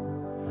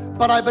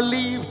 But I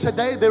believe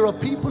today there are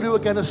people who are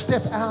going to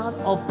step out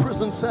of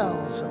prison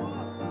cells.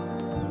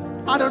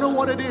 I don't know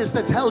what it is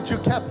that's held you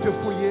captive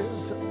for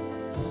years.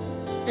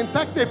 In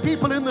fact, there are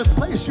people in this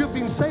place, you've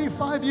been saved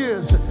 5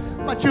 years,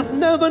 but you've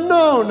never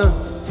known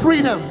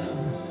freedom.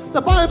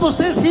 The Bible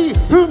says, he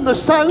whom the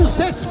Son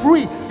sets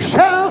free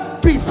shall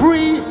be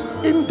free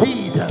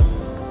indeed.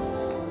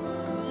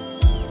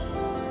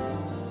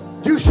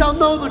 You shall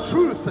know the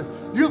truth.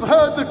 You've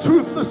heard the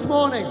truth this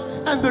morning,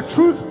 and the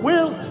truth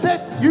will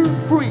set you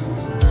free.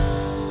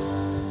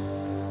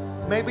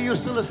 Maybe you're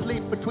still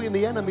asleep between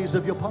the enemies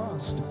of your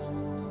past,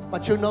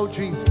 but you know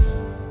Jesus.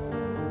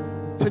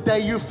 Today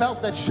you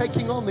felt that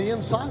shaking on the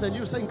inside, and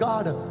you're saying,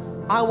 God,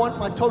 I want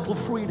my total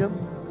freedom.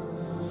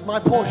 It's my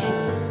portion.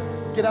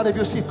 Get out of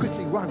your seat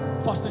quickly. Run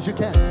fast as you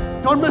can.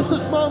 Don't miss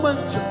this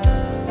moment.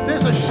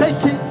 There's a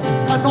shaking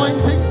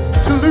anointing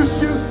to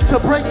loose you, to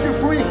break you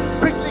free.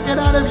 Quickly get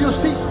out of your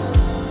seat.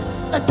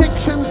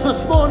 Addictions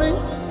this morning,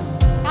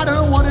 I don't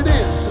know what it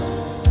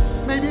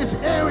is. Maybe it's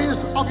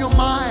areas of your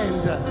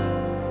mind,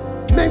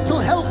 mental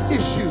health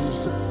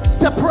issues,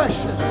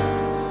 depression,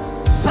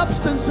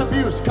 substance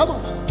abuse. Come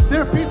on,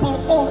 there are people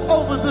all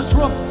over this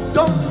room.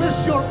 Don't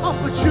miss your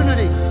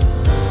opportunity.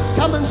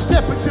 Come and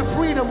step into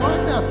freedom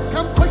right now.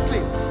 Come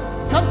quickly.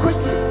 Come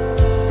quickly.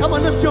 Come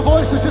on, lift your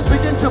voices. Just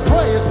begin to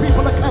pray as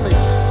people are coming.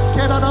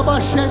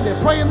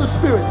 Pray in the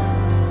Spirit.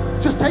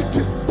 Just take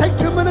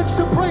 2 minutes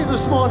to pray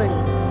this morning.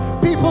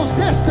 People's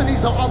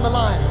destinies are on the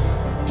line.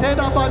 Come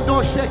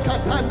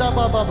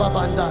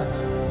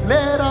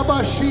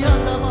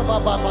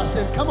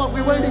on,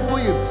 we're waiting for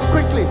you.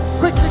 Quickly,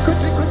 quickly,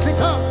 quickly, quickly,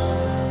 come.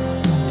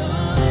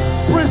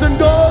 Prison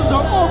doors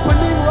are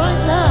opening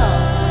right now.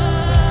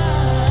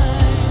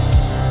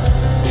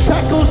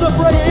 Shackles are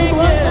breaking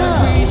right now.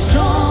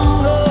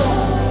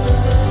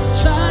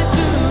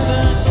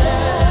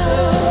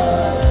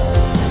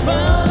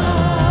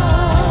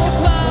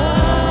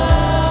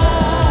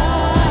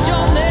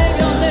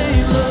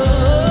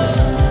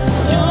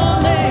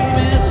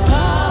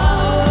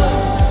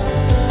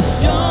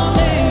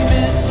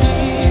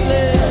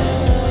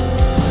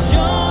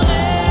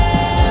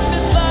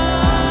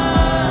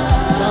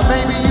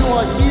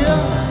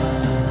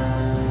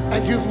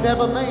 And you've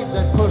never made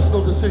that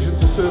personal decision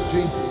to serve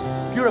Jesus.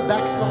 If you're a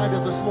backslider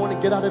this morning,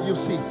 get out of your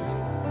seat.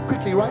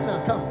 Quickly, right now,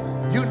 come.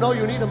 You know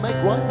you need to make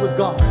right with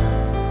God.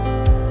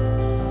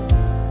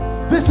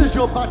 This is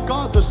your but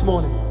God this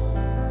morning.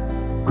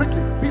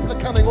 Quickly, people are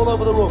coming all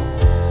over the room.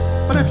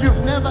 But if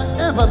you've never,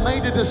 ever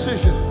made a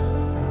decision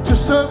to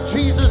serve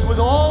Jesus with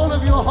all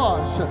of your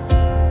heart,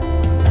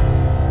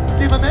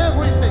 give Him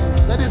everything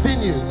that is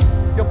in you,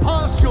 your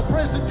past, your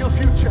present, your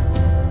future.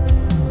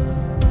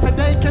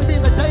 Today can be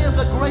the day of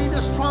the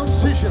greatest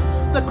transition,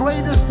 the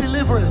greatest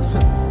deliverance.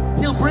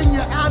 He'll bring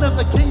you out of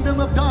the kingdom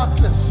of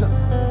darkness,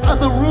 of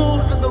the rule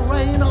and the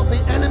reign of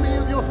the enemy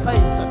of your faith,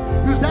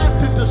 who's out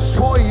to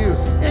destroy you,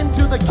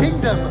 into the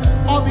kingdom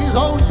of His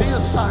own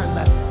dear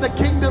Son, the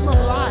kingdom of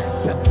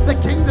light, the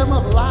kingdom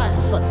of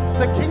life,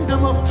 the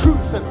kingdom of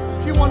truth.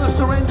 If you want to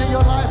surrender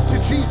your life to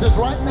Jesus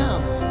right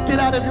now, get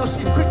out of your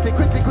seat. Quickly,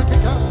 quickly, quickly,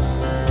 come.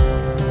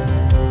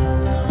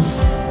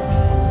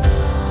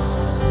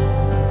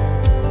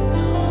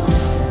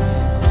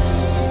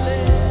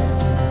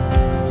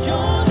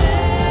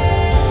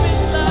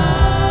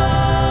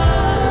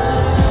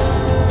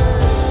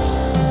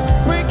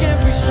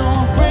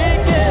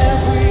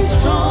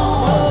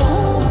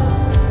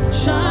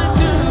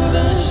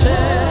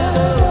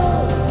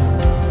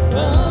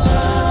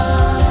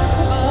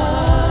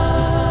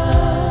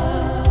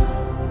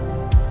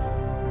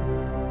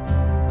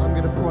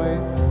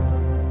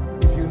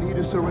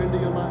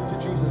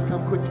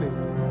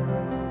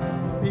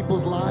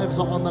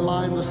 On the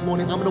line this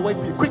morning. I'm going to wait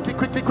for you. Quickly,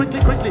 quickly, quickly,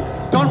 quickly.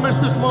 Don't miss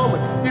this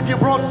moment. If you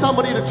brought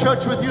somebody to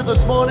church with you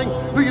this morning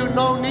who you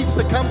know needs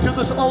to come to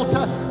this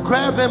altar,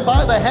 grab them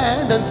by the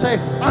hand and say,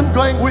 I'm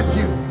going with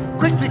you.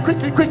 Quickly,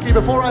 quickly, quickly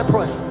before I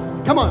pray.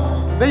 Come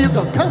on. There you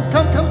go. Come,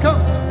 come, come,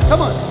 come.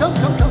 Come on. Come,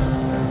 come,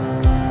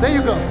 come. There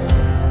you go.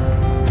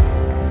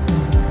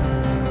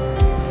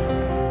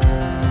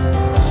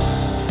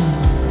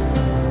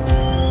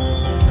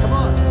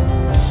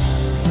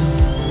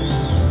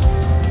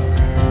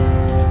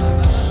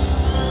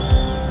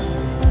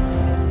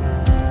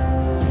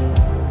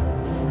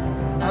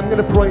 I'm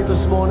going to pray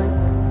this morning,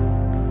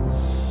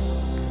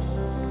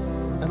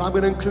 and I'm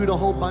going to include a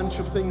whole bunch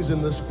of things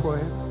in this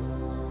prayer.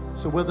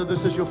 So whether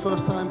this is your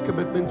first time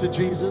commitment to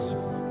Jesus,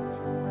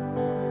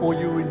 or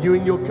you're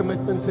renewing your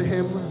commitment to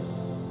Him,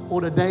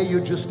 or today you're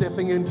just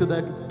stepping into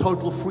that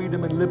total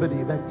freedom and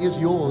liberty that is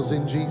yours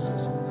in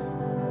Jesus,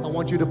 I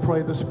want you to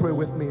pray this prayer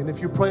with me. And if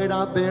you pray it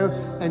out there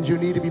and you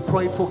need to be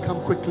prayed for,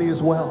 come quickly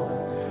as well.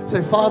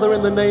 Say, Father,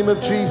 in the name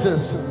of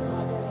Jesus,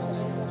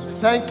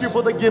 thank you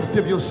for the gift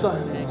of your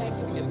Son.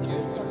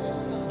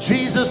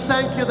 Jesus,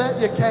 thank you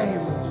that you came.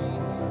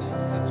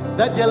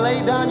 that you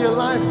laid down your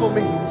life for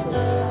me,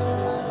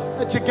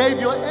 that you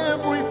gave your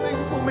everything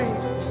for me,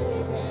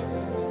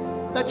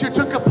 that you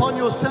took upon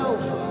yourself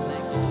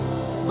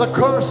the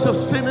curse of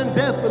sin and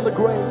death and the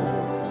grave,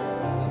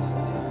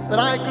 that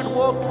I could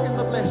walk in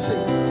the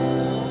blessing,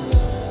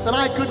 that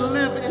I could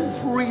live in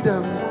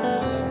freedom.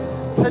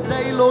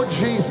 Today, Lord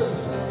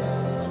Jesus,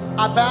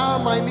 I bow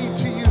my knee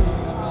to you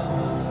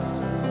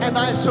and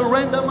I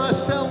surrender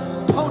myself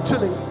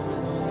totally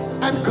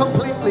and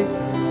completely.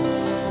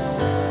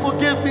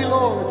 Forgive me,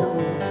 Lord,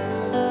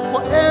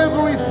 for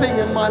everything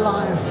in my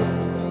life,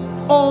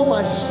 all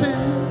my sin,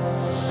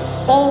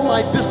 all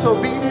my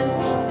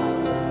disobedience.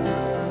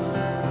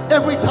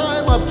 Every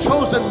time I've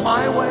chosen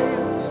my way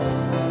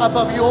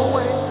above your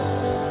way,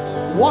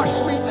 wash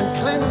me and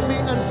cleanse me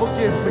and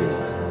forgive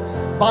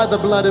me by the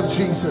blood of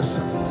Jesus.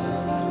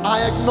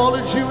 I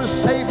acknowledge you as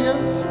Savior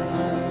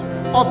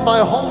of my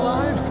whole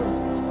life.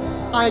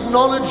 I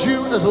acknowledge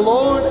you as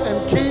Lord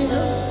and King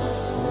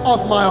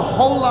of my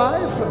whole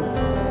life.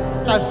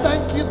 I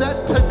thank you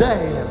that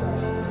today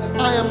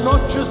I am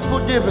not just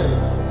forgiven,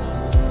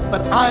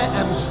 but I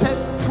am set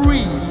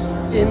free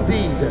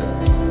indeed.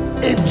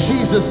 In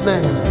Jesus'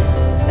 name,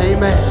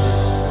 amen.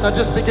 Now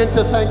just begin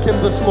to thank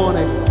him this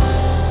morning.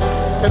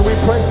 Can we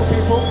pray for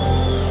people?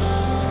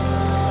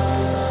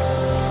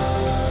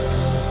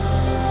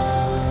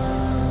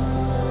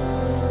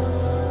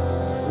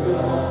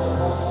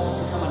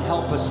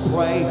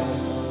 Pray.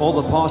 All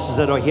the pastors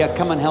that are here,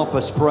 come and help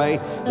us pray.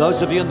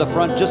 Those of you in the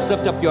front, just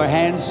lift up your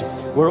hands.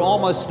 We're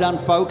almost done,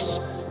 folks,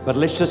 but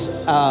let's just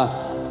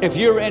if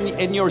you're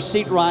in your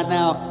seat right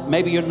now,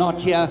 maybe you're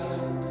not here,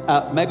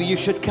 maybe you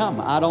should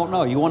come. I don't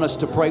know. You want us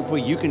to pray for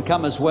you, you can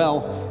come as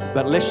well,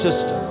 but let's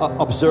just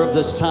observe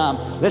this time.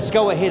 Let's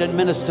go ahead and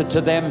minister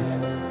to them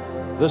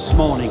this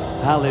morning.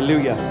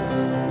 Hallelujah.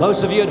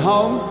 Those of you at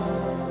home,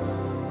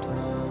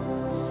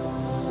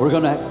 we're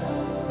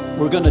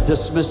going to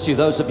dismiss you.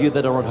 Those of you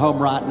that are at home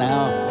right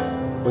now,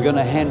 we're going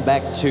to hand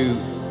back to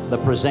the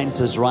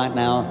presenters right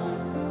now,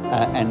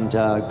 and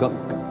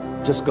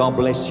God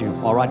bless you.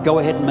 All right, go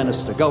ahead and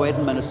minister. Go ahead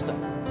and minister.